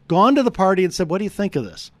have gone to the party and said, what do you think of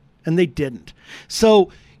this? And they didn't.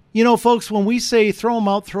 So, folks, when we say throw them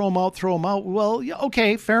out, throw them out, throw them out, well,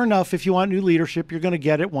 okay, fair enough. If you want new leadership, you're going to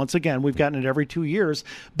get it. Once again, we've gotten it every 2 years.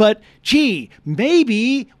 But,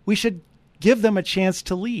 maybe we should give them a chance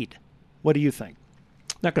to lead. What do you think?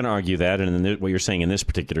 Not going to argue that. And what you're saying in this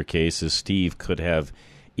particular case is Steve could have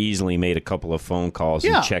easily made a couple of phone calls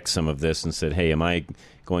and checked some of this and said, hey, am I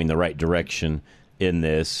going the right direction in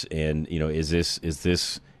this? And, is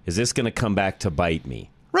this going to come back to bite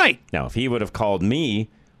me? Right. Now, if he would have called me,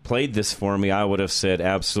 played this for me, I would have said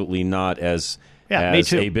absolutely not as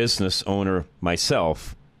a business owner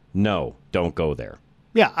myself. No, don't go there.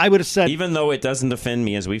 Yeah, I would have said. Even though it doesn't offend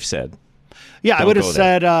me, as we've said. Yeah, I would have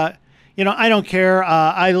said, I don't care.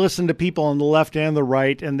 I listen to people on the left and the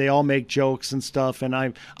right, and they all make jokes and stuff, and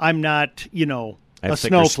I'm not, a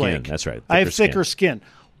snowflake. Skin. That's right. I have thicker skin.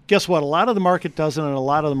 Guess what? A lot of the market doesn't, and a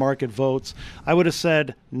lot of the market votes. I would have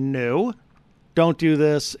said, no, don't do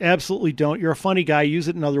this. Absolutely don't. You're a funny guy. Use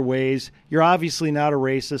it in other ways. You're obviously not a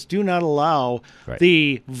racist. Do not allow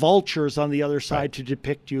the vultures on the other side to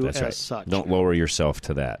depict you as such. Don't lower yourself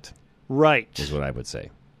to that. Right. Is what I would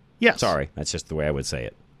say. Yes. Sorry. That's just the way I would say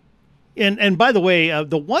it. And by the way,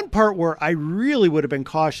 the one part where I really would have been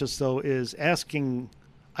cautious, though, is asking.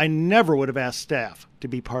 I never would have asked staff to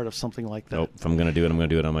be part of something like that. Nope. If I'm going to do it, I'm going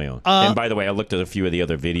to do it on my own. And by the way, I looked at a few of the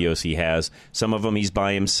other videos he has. Some of them he's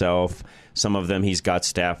by himself. Some of them he's got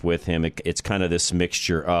staff with him. It's kind of this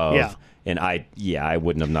mixture of. Yeah. And I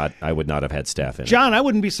would not have had staff in it. John, I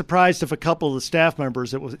wouldn't be surprised if a couple of the staff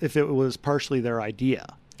members, if it was partially their idea.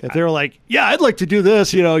 If they were like, yeah, I'd like to do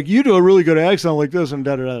this, you do a really good accent like this and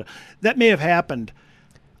da-da-da. That may have happened.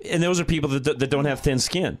 And those are people that don't have thin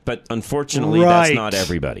skin. But unfortunately, that's not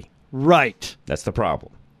everybody. Right. That's the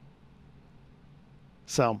problem.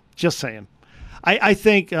 So, just saying. I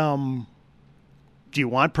think Do you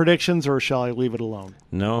want predictions, or shall I leave it alone?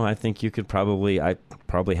 No, I think you could I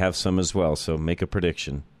probably have some as well, so make a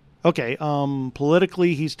prediction. Okay,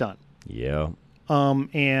 politically, he's done. Yeah.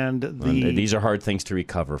 And these are hard things to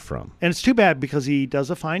recover from. And it's too bad because he does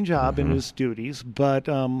a fine job in his duties, but...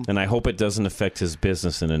 and I hope it doesn't affect his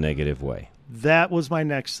business in a negative way. That was my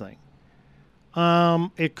next thing.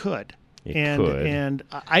 It could. It could. And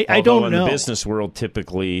I Although don't know. In the business world,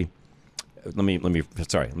 typically... Let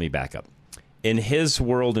me back up. In his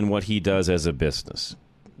world and what he does as a business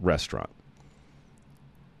restaurant,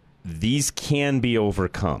 these can be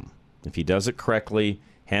overcome. If he does it correctly...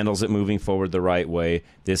 handles it moving forward the right way,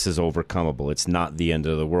 this is overcomable. It's not the end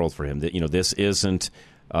of the world for him. This isn't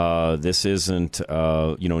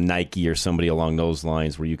Nike or somebody along those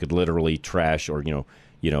lines where you could literally trash, or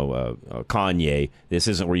Kanye. This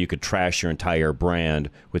isn't where you could trash your entire brand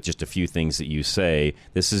with just a few things that you say.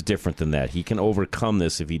 This is different than that. He can overcome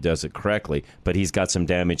this if he does it correctly, but he's got some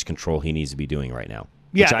damage control he needs to be doing right now,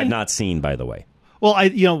 which I've not seen, by the way. Well,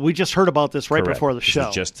 we just heard about this right before the show. This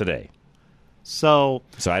is just today. So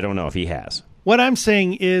I don't know if he has. What I'm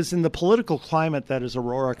saying is, in the political climate that is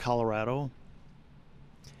Aurora, Colorado,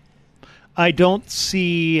 I don't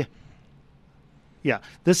see... Yeah,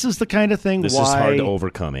 this is the kind of thing This is hard to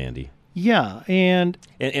overcome, Andy. Yeah, and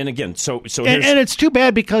again, so and it's too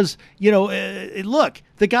bad because, look,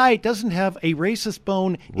 the guy doesn't have a racist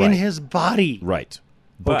bone in his body. Right.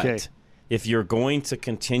 But if you're going to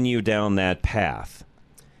continue down that path,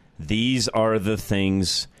 these are the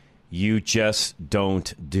things... you just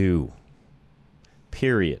don't do.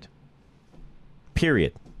 Period.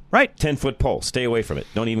 Right. 10-foot pole. Stay away from it.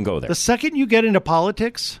 Don't even go there. The second you get into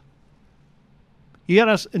politics, you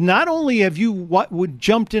got to not only have you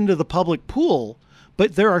jumped into the public pool,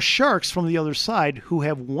 but there are sharks from the other side who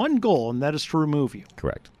have one goal, and that is to remove you.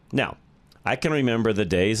 Correct. Now, I can remember the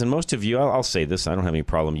days, and most of you, I'll say this, I don't have any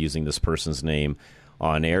problem using this person's name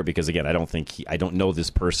on air because, again, I don't know this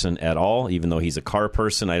person at all, even though he's a car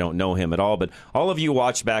person. I don't know him at all. But all of you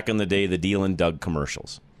watched back in the day the Deal and Doug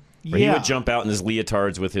commercials. Where he would jump out in his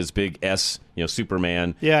leotards with his big S,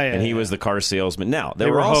 Superman, and he was the car salesman. Now,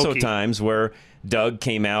 there were also times where Doug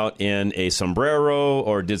came out in a sombrero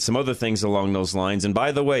or did some other things along those lines. And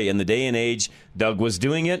by the way, in the day and age Doug was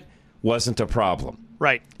doing it, wasn't a problem.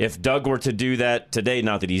 Right. If Doug were to do that today,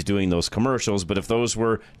 not that he's doing those commercials, but if those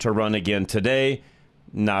were to run again today...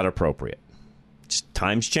 not appropriate.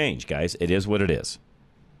 Times change, guys. It is what it is.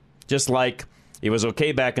 Just like it was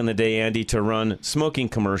okay back in the day, Andy, to run smoking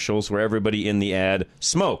commercials where everybody in the ad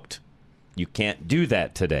smoked. You can't do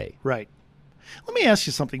that today. Right. Let me ask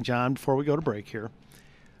you something, John, before we go to break here.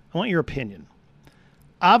 I want your opinion.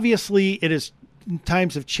 Obviously,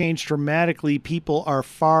 times have changed dramatically. People are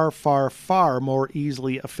far, far, far more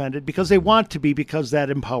easily offended because they want to be, because that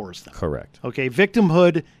empowers them. Correct. Okay,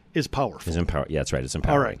 victimhood is powerful. Yeah, that's right. It's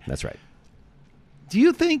empowering. All right. That's right. Do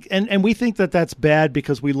you think, and we think that that's bad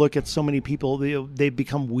because we look at so many people, they've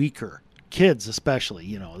become weaker. Kids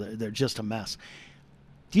especially, they're just a mess.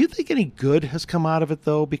 Do you think any good has come out of it,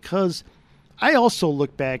 though? Because I also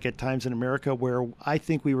look back at times in America where I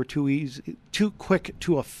think we were too quick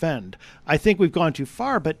to offend. I think we've gone too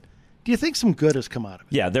far, but do you think some good has come out of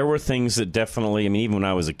it? Yeah, there were things that definitely, even when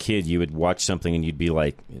I was a kid, you would watch something and you'd be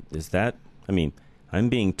like, is that, I'm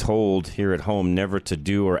being told here at home never to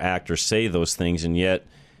do or act or say those things, and yet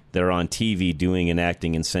they're on TV doing and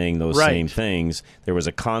acting and saying those same things. There was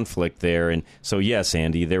a conflict there. And so, yes,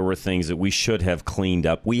 Andy, there were things that we should have cleaned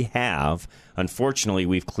up. We have. Unfortunately,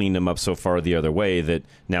 we've cleaned them up so far the other way that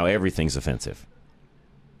now everything's offensive.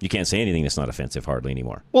 You can't say anything that's not offensive hardly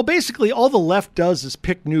anymore. Well, basically, all the left does is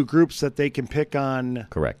pick new groups that they can pick on.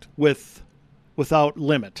 Correct. Without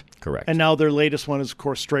limit. Correct. And now their latest one is, of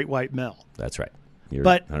course, straight white male. That's right. You're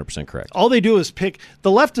 100% correct. All they do is pick.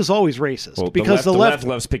 The left is always racist because the left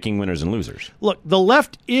loves picking winners and losers. Look, the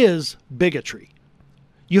left is bigotry.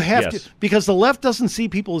 You have to, because the left doesn't see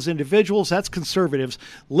people as individuals. That's conservatives.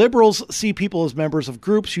 Liberals see people as members of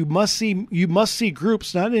groups. You must see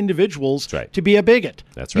groups, not individuals, to be a bigot.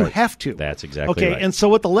 That's right. You have to. That's exactly right. Okay, and so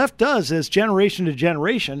what the left does is generation to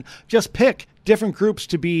generation just pick different groups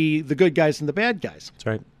to be the good guys and the bad guys. That's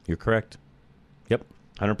right. You're correct. Yep.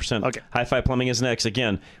 100%. Okay. Hi-Fi Plumbing is next.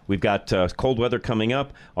 Again, we've got cold weather coming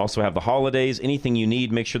up. Also have the holidays. Anything you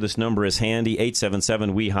need, make sure this number is handy,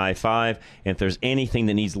 877-WE-HIGH-5. And if there's anything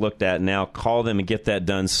that needs looked at now, call them and get that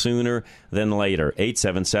done sooner than later,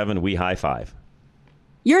 877-WE-HIGH-5.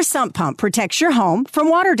 Your sump pump protects your home from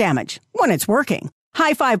water damage when it's working.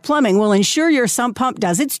 Hi-Fi Plumbing will ensure your sump pump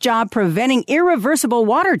does its job preventing irreversible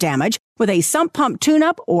water damage with a sump pump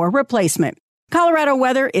tune-up or replacement. Colorado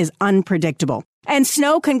weather is unpredictable. And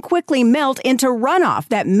snow can quickly melt into runoff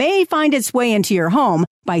that may find its way into your home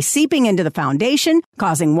by seeping into the foundation,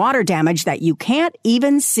 causing water damage that you can't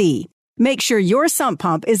even see. Make sure your sump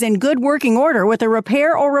pump is in good working order with a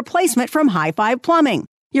repair or replacement from High Five Plumbing.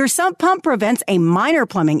 Your sump pump prevents a minor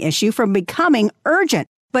plumbing issue from becoming urgent,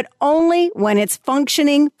 but only when it's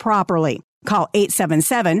functioning properly. Call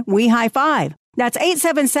 877-WE-HIGH-FIVE. That's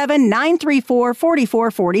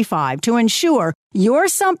 877-934-4445 to ensure your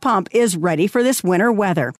sump pump is ready for this winter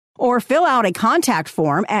weather. Or fill out a contact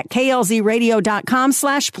form at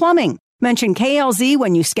klzradio.com/plumbing. Mention KLZ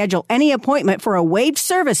when you schedule any appointment for a waived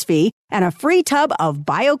service fee and a free tub of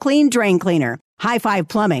BioClean Drain Cleaner. High Five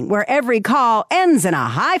Plumbing, where every call ends in a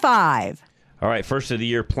high five. All right, first of the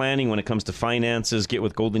year planning when it comes to finances. Get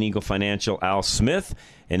with Golden Eagle Financial, Al Smith,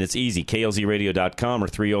 and it's easy. KLZradio.com or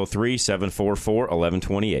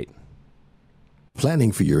 303-744-1128.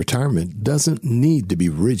 Planning for your retirement doesn't need to be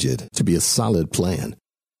rigid to be a solid plan.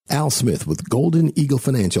 Al Smith with Golden Eagle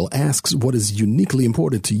Financial asks what is uniquely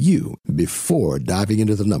important to you before diving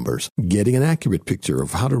into the numbers, getting an accurate picture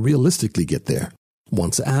of how to realistically get there.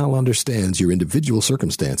 Once Al understands your individual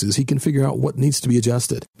circumstances, he can figure out what needs to be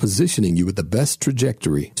adjusted, positioning you with the best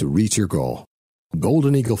trajectory to reach your goal.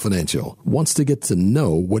 Golden Eagle Financial wants to get to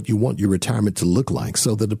know what you want your retirement to look like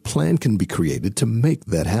so that a plan can be created to make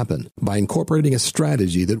that happen. By incorporating a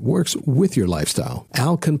strategy that works with your lifestyle,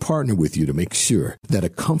 Al can partner with you to make sure that a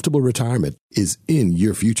comfortable retirement is in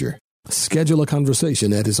your future. Schedule a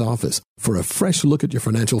conversation at his office for a fresh look at your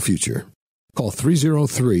financial future. Call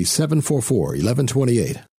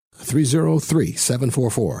 303-744-1128,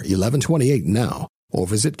 303-744-1128 now, or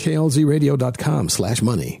visit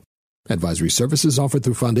klzradio.com/money. Advisory services offered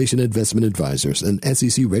through Foundation Investment Advisors, an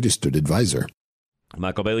SEC-registered advisor.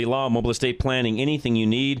 Michael Bailey Law, Mobile Estate Planning, anything you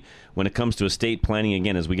need when it comes to estate planning.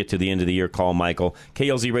 Again, as we get to the end of the year, call Michael.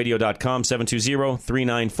 klzradio.com,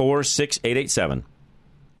 720-394-6887.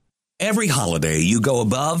 Every holiday, you go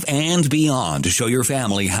above and beyond to show your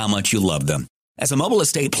family how much you love them. As a mobile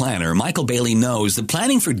estate planner, Michael Bailey knows that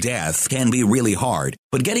planning for death can be really hard,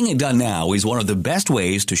 but getting it done now is one of the best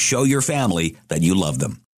ways to show your family that you love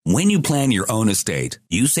them. When you plan your own estate,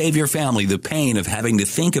 you save your family the pain of having to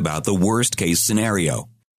think about the worst-case scenario.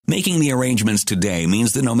 Making the arrangements today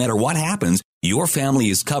means that no matter what happens, your family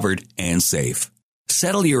is covered and safe.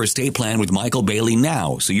 Settle your estate plan with Michael Bailey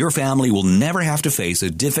now so your family will never have to face a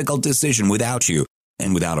difficult decision without you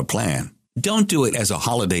and without a plan. Don't do it as a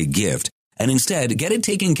holiday gift, and instead get it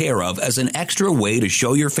taken care of as an extra way to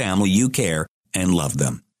show your family you care and love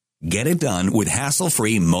them. Get it done with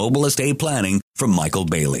hassle-free mobile estate planning from Michael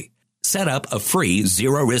Bailey. Set up a free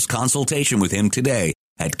zero-risk consultation with him today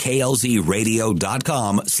at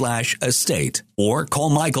klzradio.com/estate or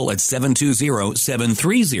call Michael at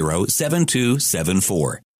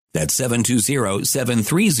 720-730-7274. That's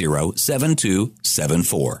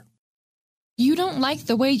 720-730-7274. You don't like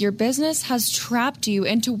the way your business has trapped you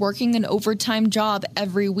into working an overtime job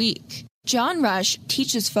every week. John Rush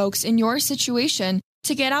teaches folks in your situation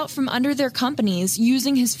to get out from under their companies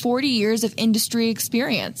using his 40 years of industry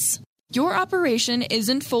experience. Your operation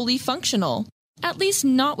isn't fully functional, at least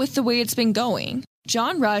not with the way it's been going.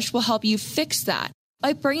 John Rush will help you fix that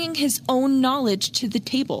by bringing his own knowledge to the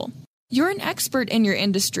table. You're an expert in your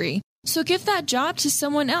industry, so give that job to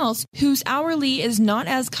someone else whose hourly is not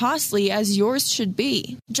as costly as yours should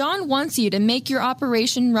be. John wants you to make your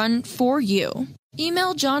operation run for you.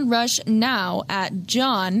 Email John Rush now at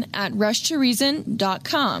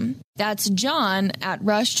john@rushtoreason.com. That's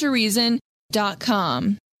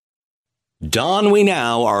john@rushtoreason.com. Don we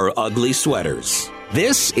now our ugly sweaters.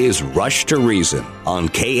 This is Rush to Reason on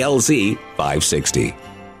KLZ 560.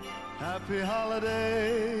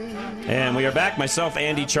 And we are back. Myself,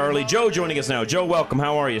 Andy, Charlie, Joe joining us now. Joe, welcome.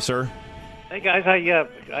 How are you, sir? Hey, guys.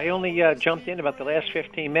 I only jumped in about the last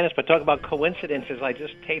 15 minutes, but talk about coincidences. I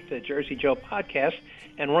just taped the Jersey Joe podcast,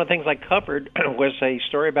 and one of the things I covered was a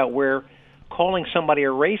story about where calling somebody a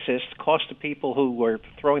racist cost the people who were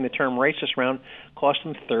throwing the term racist around, cost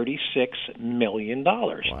them $36 million.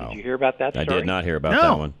 Wow. Did you hear about that story? I did not hear about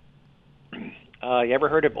that one. You ever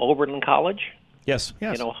heard of Oberlin College? Yes.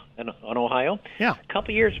 In Ohio. Yeah. A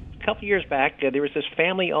couple years back, there was this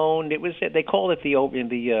family-owned. They called it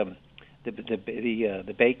the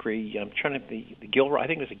bakery. I'm trying to the Gilroy. I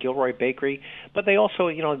think it was a Gilroy Bakery. But they also,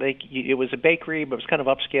 it was a bakery, but it was kind of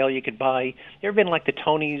upscale. You could buy. You ever been like the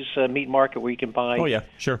Tony's meat market where you can buy? Oh yeah,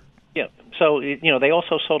 sure. Yeah. So they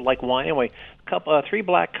also sold like wine. Anyway, three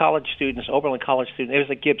black college students, Oberlin College students. It was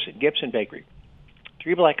a Gibson Bakery.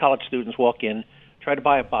 Three black college students walk in, try to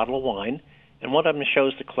buy a bottle of wine, and one of them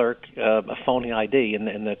shows the clerk a phony ID,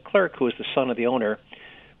 and the clerk, who is the son of the owner,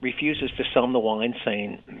 refuses to sell them the wine,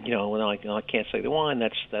 saying, well, I can't sell the wine.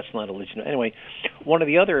 That's not a legitimate. Anyway, one of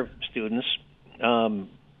the other students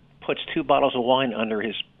puts 2 bottles of wine under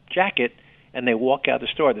his jacket, and they walk out of the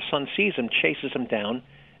store. The son sees him, chases him down,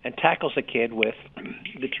 and tackles the kid with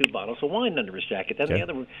the 2 bottles of wine under his jacket. Then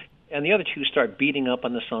the other 2 start beating up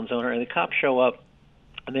on the son's owner, and the cops show up,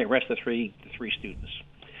 and they arrest the three students.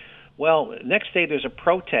 Well, next day there's a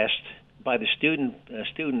protest by the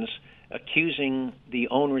students accusing the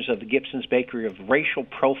owners of the Gibson's Bakery of racial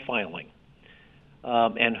profiling.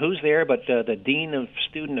 And who's there but the Dean of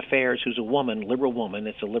Student Affairs, who's a woman, liberal woman.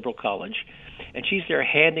 It's a liberal college. And she's there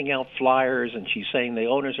handing out flyers, and she's saying the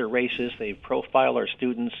owners are racist. They profile our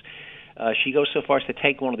students. She goes so far as to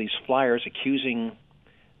take one of these flyers accusing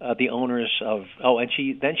the owners of... and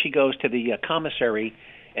she goes to the commissary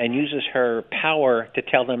and uses her power to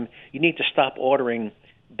tell them, you need to stop ordering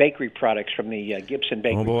bakery products from the Gibson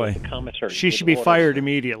Bakery. Oh, boy. The commissary. She should be fired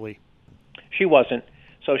immediately. She wasn't.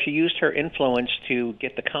 So she used her influence to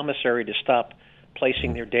get the commissary to stop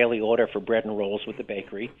placing their daily order for bread and rolls with the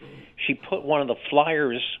bakery. She put one of the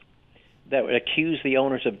flyers that would accuse the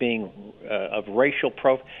owners of being of racial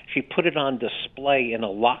she put it on display in a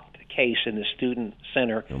locked case in the student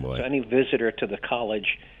center, so any visitor to the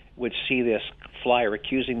college would see this flyer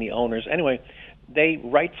accusing the owners. Anyway, they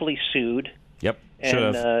rightfully sued. Yep,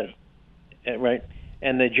 should have. Right.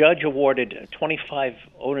 And the judge awarded 25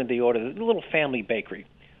 owner of the order, the little family bakery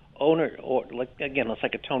owner, or it's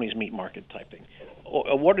like a Tony's Meat Market type thing.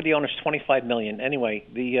 Awarded the owners $25 million. Anyway,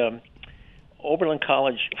 the Oberlin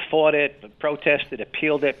College fought it, protested,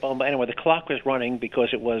 appealed it. Anyway, the clock was running because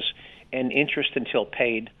it was an interest until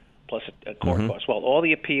paid plus a court cost. Well, all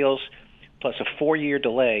the appeals plus a 4-year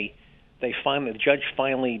delay. The judge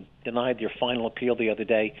finally denied their final appeal the other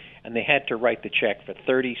day, and they had to write the check for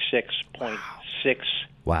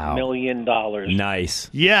 $36.6 million.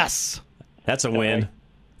 Nice. Yes. That's a win.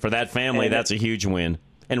 For that family, that's a huge win.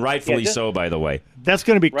 And rightfully so, by the way. That's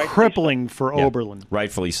going to be crippling for Oberlin.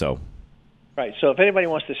 Rightfully so. Right. So if anybody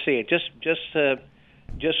wants to see it, just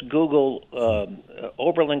Google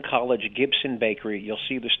Oberlin College Gibson Bakery. You'll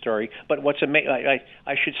see the story. But what's amazing,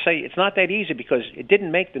 I should say, it's not that easy because it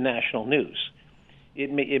didn't make the national news.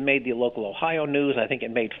 It made the local Ohio news. I think it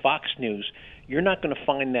made Fox News. You're not going to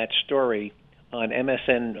find that story on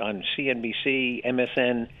MSN, on CNBC,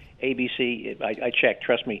 MSN, ABC. I checked.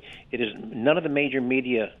 Trust me, it is none of the major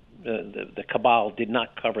media. The cabal did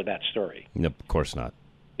not cover that story. Nope, of course not.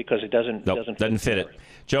 Because it doesn't fit it.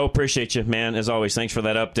 Joe, appreciate you, man. As always, thanks for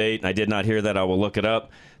that update. I did not hear that. I will look it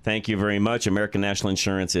up. Thank you very much. American National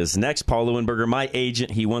Insurance is next. Paul Leuenberger, my agent,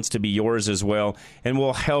 he wants to be yours as well, and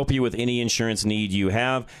will help you with any insurance need you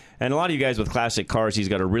have. And a lot of you guys with classic cars, he's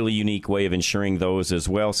got a really unique way of insuring those as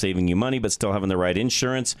well, saving you money but still having the right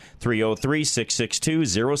insurance.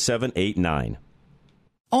 303-662-0789.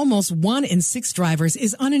 Almost 1 in 6 drivers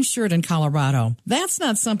is uninsured in Colorado. That's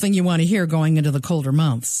not something you want to hear going into the colder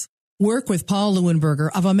months. Work with Paul Leuenberger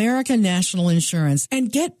of American National Insurance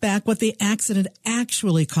and get back what the accident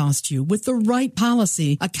actually cost you with the right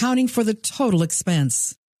policy, accounting for the total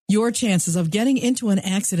expense. Your chances of getting into an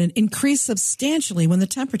accident increase substantially when the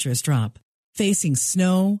temperatures drop. Facing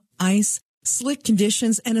snow, ice, slick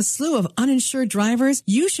conditions, and a slew of uninsured drivers,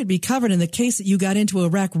 you should be covered in the case that you got into a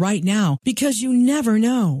wreck right now because you never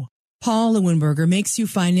know. Paul Leuenberger makes you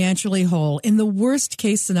financially whole in the worst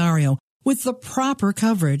case scenario with the proper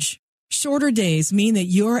coverage. Shorter days mean that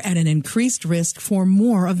you're at an increased risk for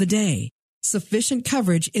more of the day. Sufficient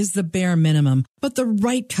coverage is the bare minimum, but the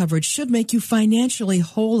right coverage should make you financially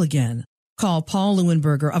whole again. Call Paul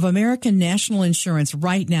Leuenberger of American National Insurance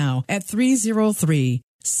right now at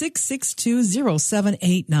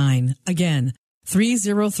 303-662-0789. Again,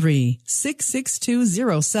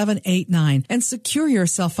 303-662-0789 and secure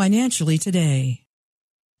yourself financially today.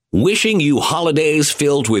 Wishing you holidays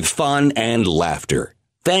filled with fun and laughter.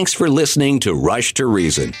 Thanks for listening to Rush to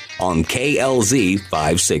Reason on KLZ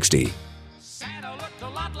 560. Santa looked a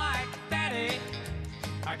lot like Daddy.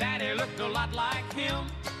 Our Daddy looked a lot like him.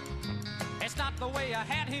 It's not the way I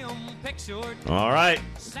had him pictured. All right.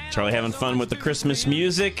 Charlie having fun with the Christmas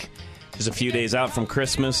music. Just a few days out from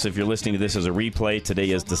Christmas. If you're listening to this as a replay,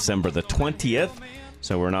 today is December the 20th.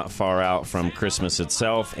 So we're not far out from Christmas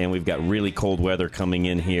itself. And we've got really cold weather coming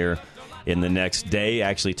in here in the next day.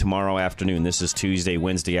 Actually, tomorrow afternoon. This is Tuesday.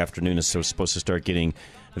 Wednesday afternoon is supposed to start getting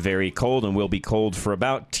very cold, and will be cold for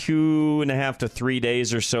about 2.5 to 3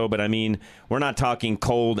 days or so. But, I mean, we're not talking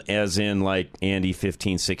cold as in, like, Andy,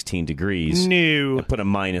 15, 16 degrees. No. Put a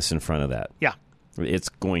minus in front of that. Yeah. It's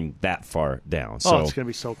going that far down. So, it's going to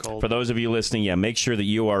be so cold. For those of you listening, make sure that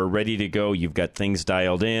you are ready to go. You've got things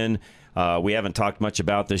dialed in. We haven't talked much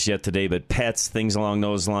about this yet today, but pets, things along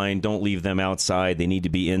those lines, don't leave them outside. They need to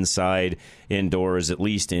be inside, indoors, at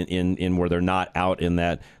least in where they're not out in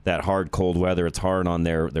that hard, cold weather. It's hard on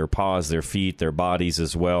their paws, their feet, their bodies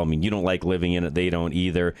as well. I mean, you don't like living in it. They don't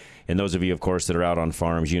either. And those of you, of course, that are out on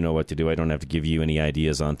farms, you know what to do. I don't have to give you any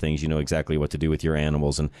ideas on things. You know exactly what to do with your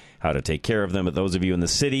animals and how to take care of them. But those of you in the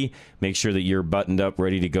city, make sure that you're buttoned up,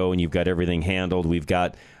 ready to go, and you've got everything handled. We've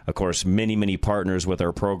got, of course, many partners with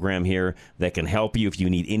our program here that can help you. If you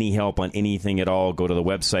need any help on anything at all, go to the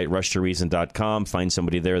website, rushtoreason.com. Find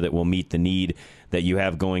somebody there that will meet the need that you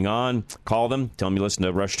have going on. Call them, tell them you listen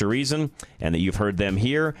to Rush to Reason and that you've heard them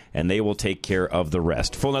here, and they will take care of the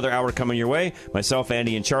rest. Full another hour coming your way. Myself,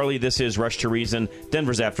 Andy, and Charlie. This is Rush to Reason,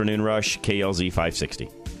 Denver's Afternoon Rush, KLZ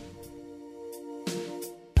 560.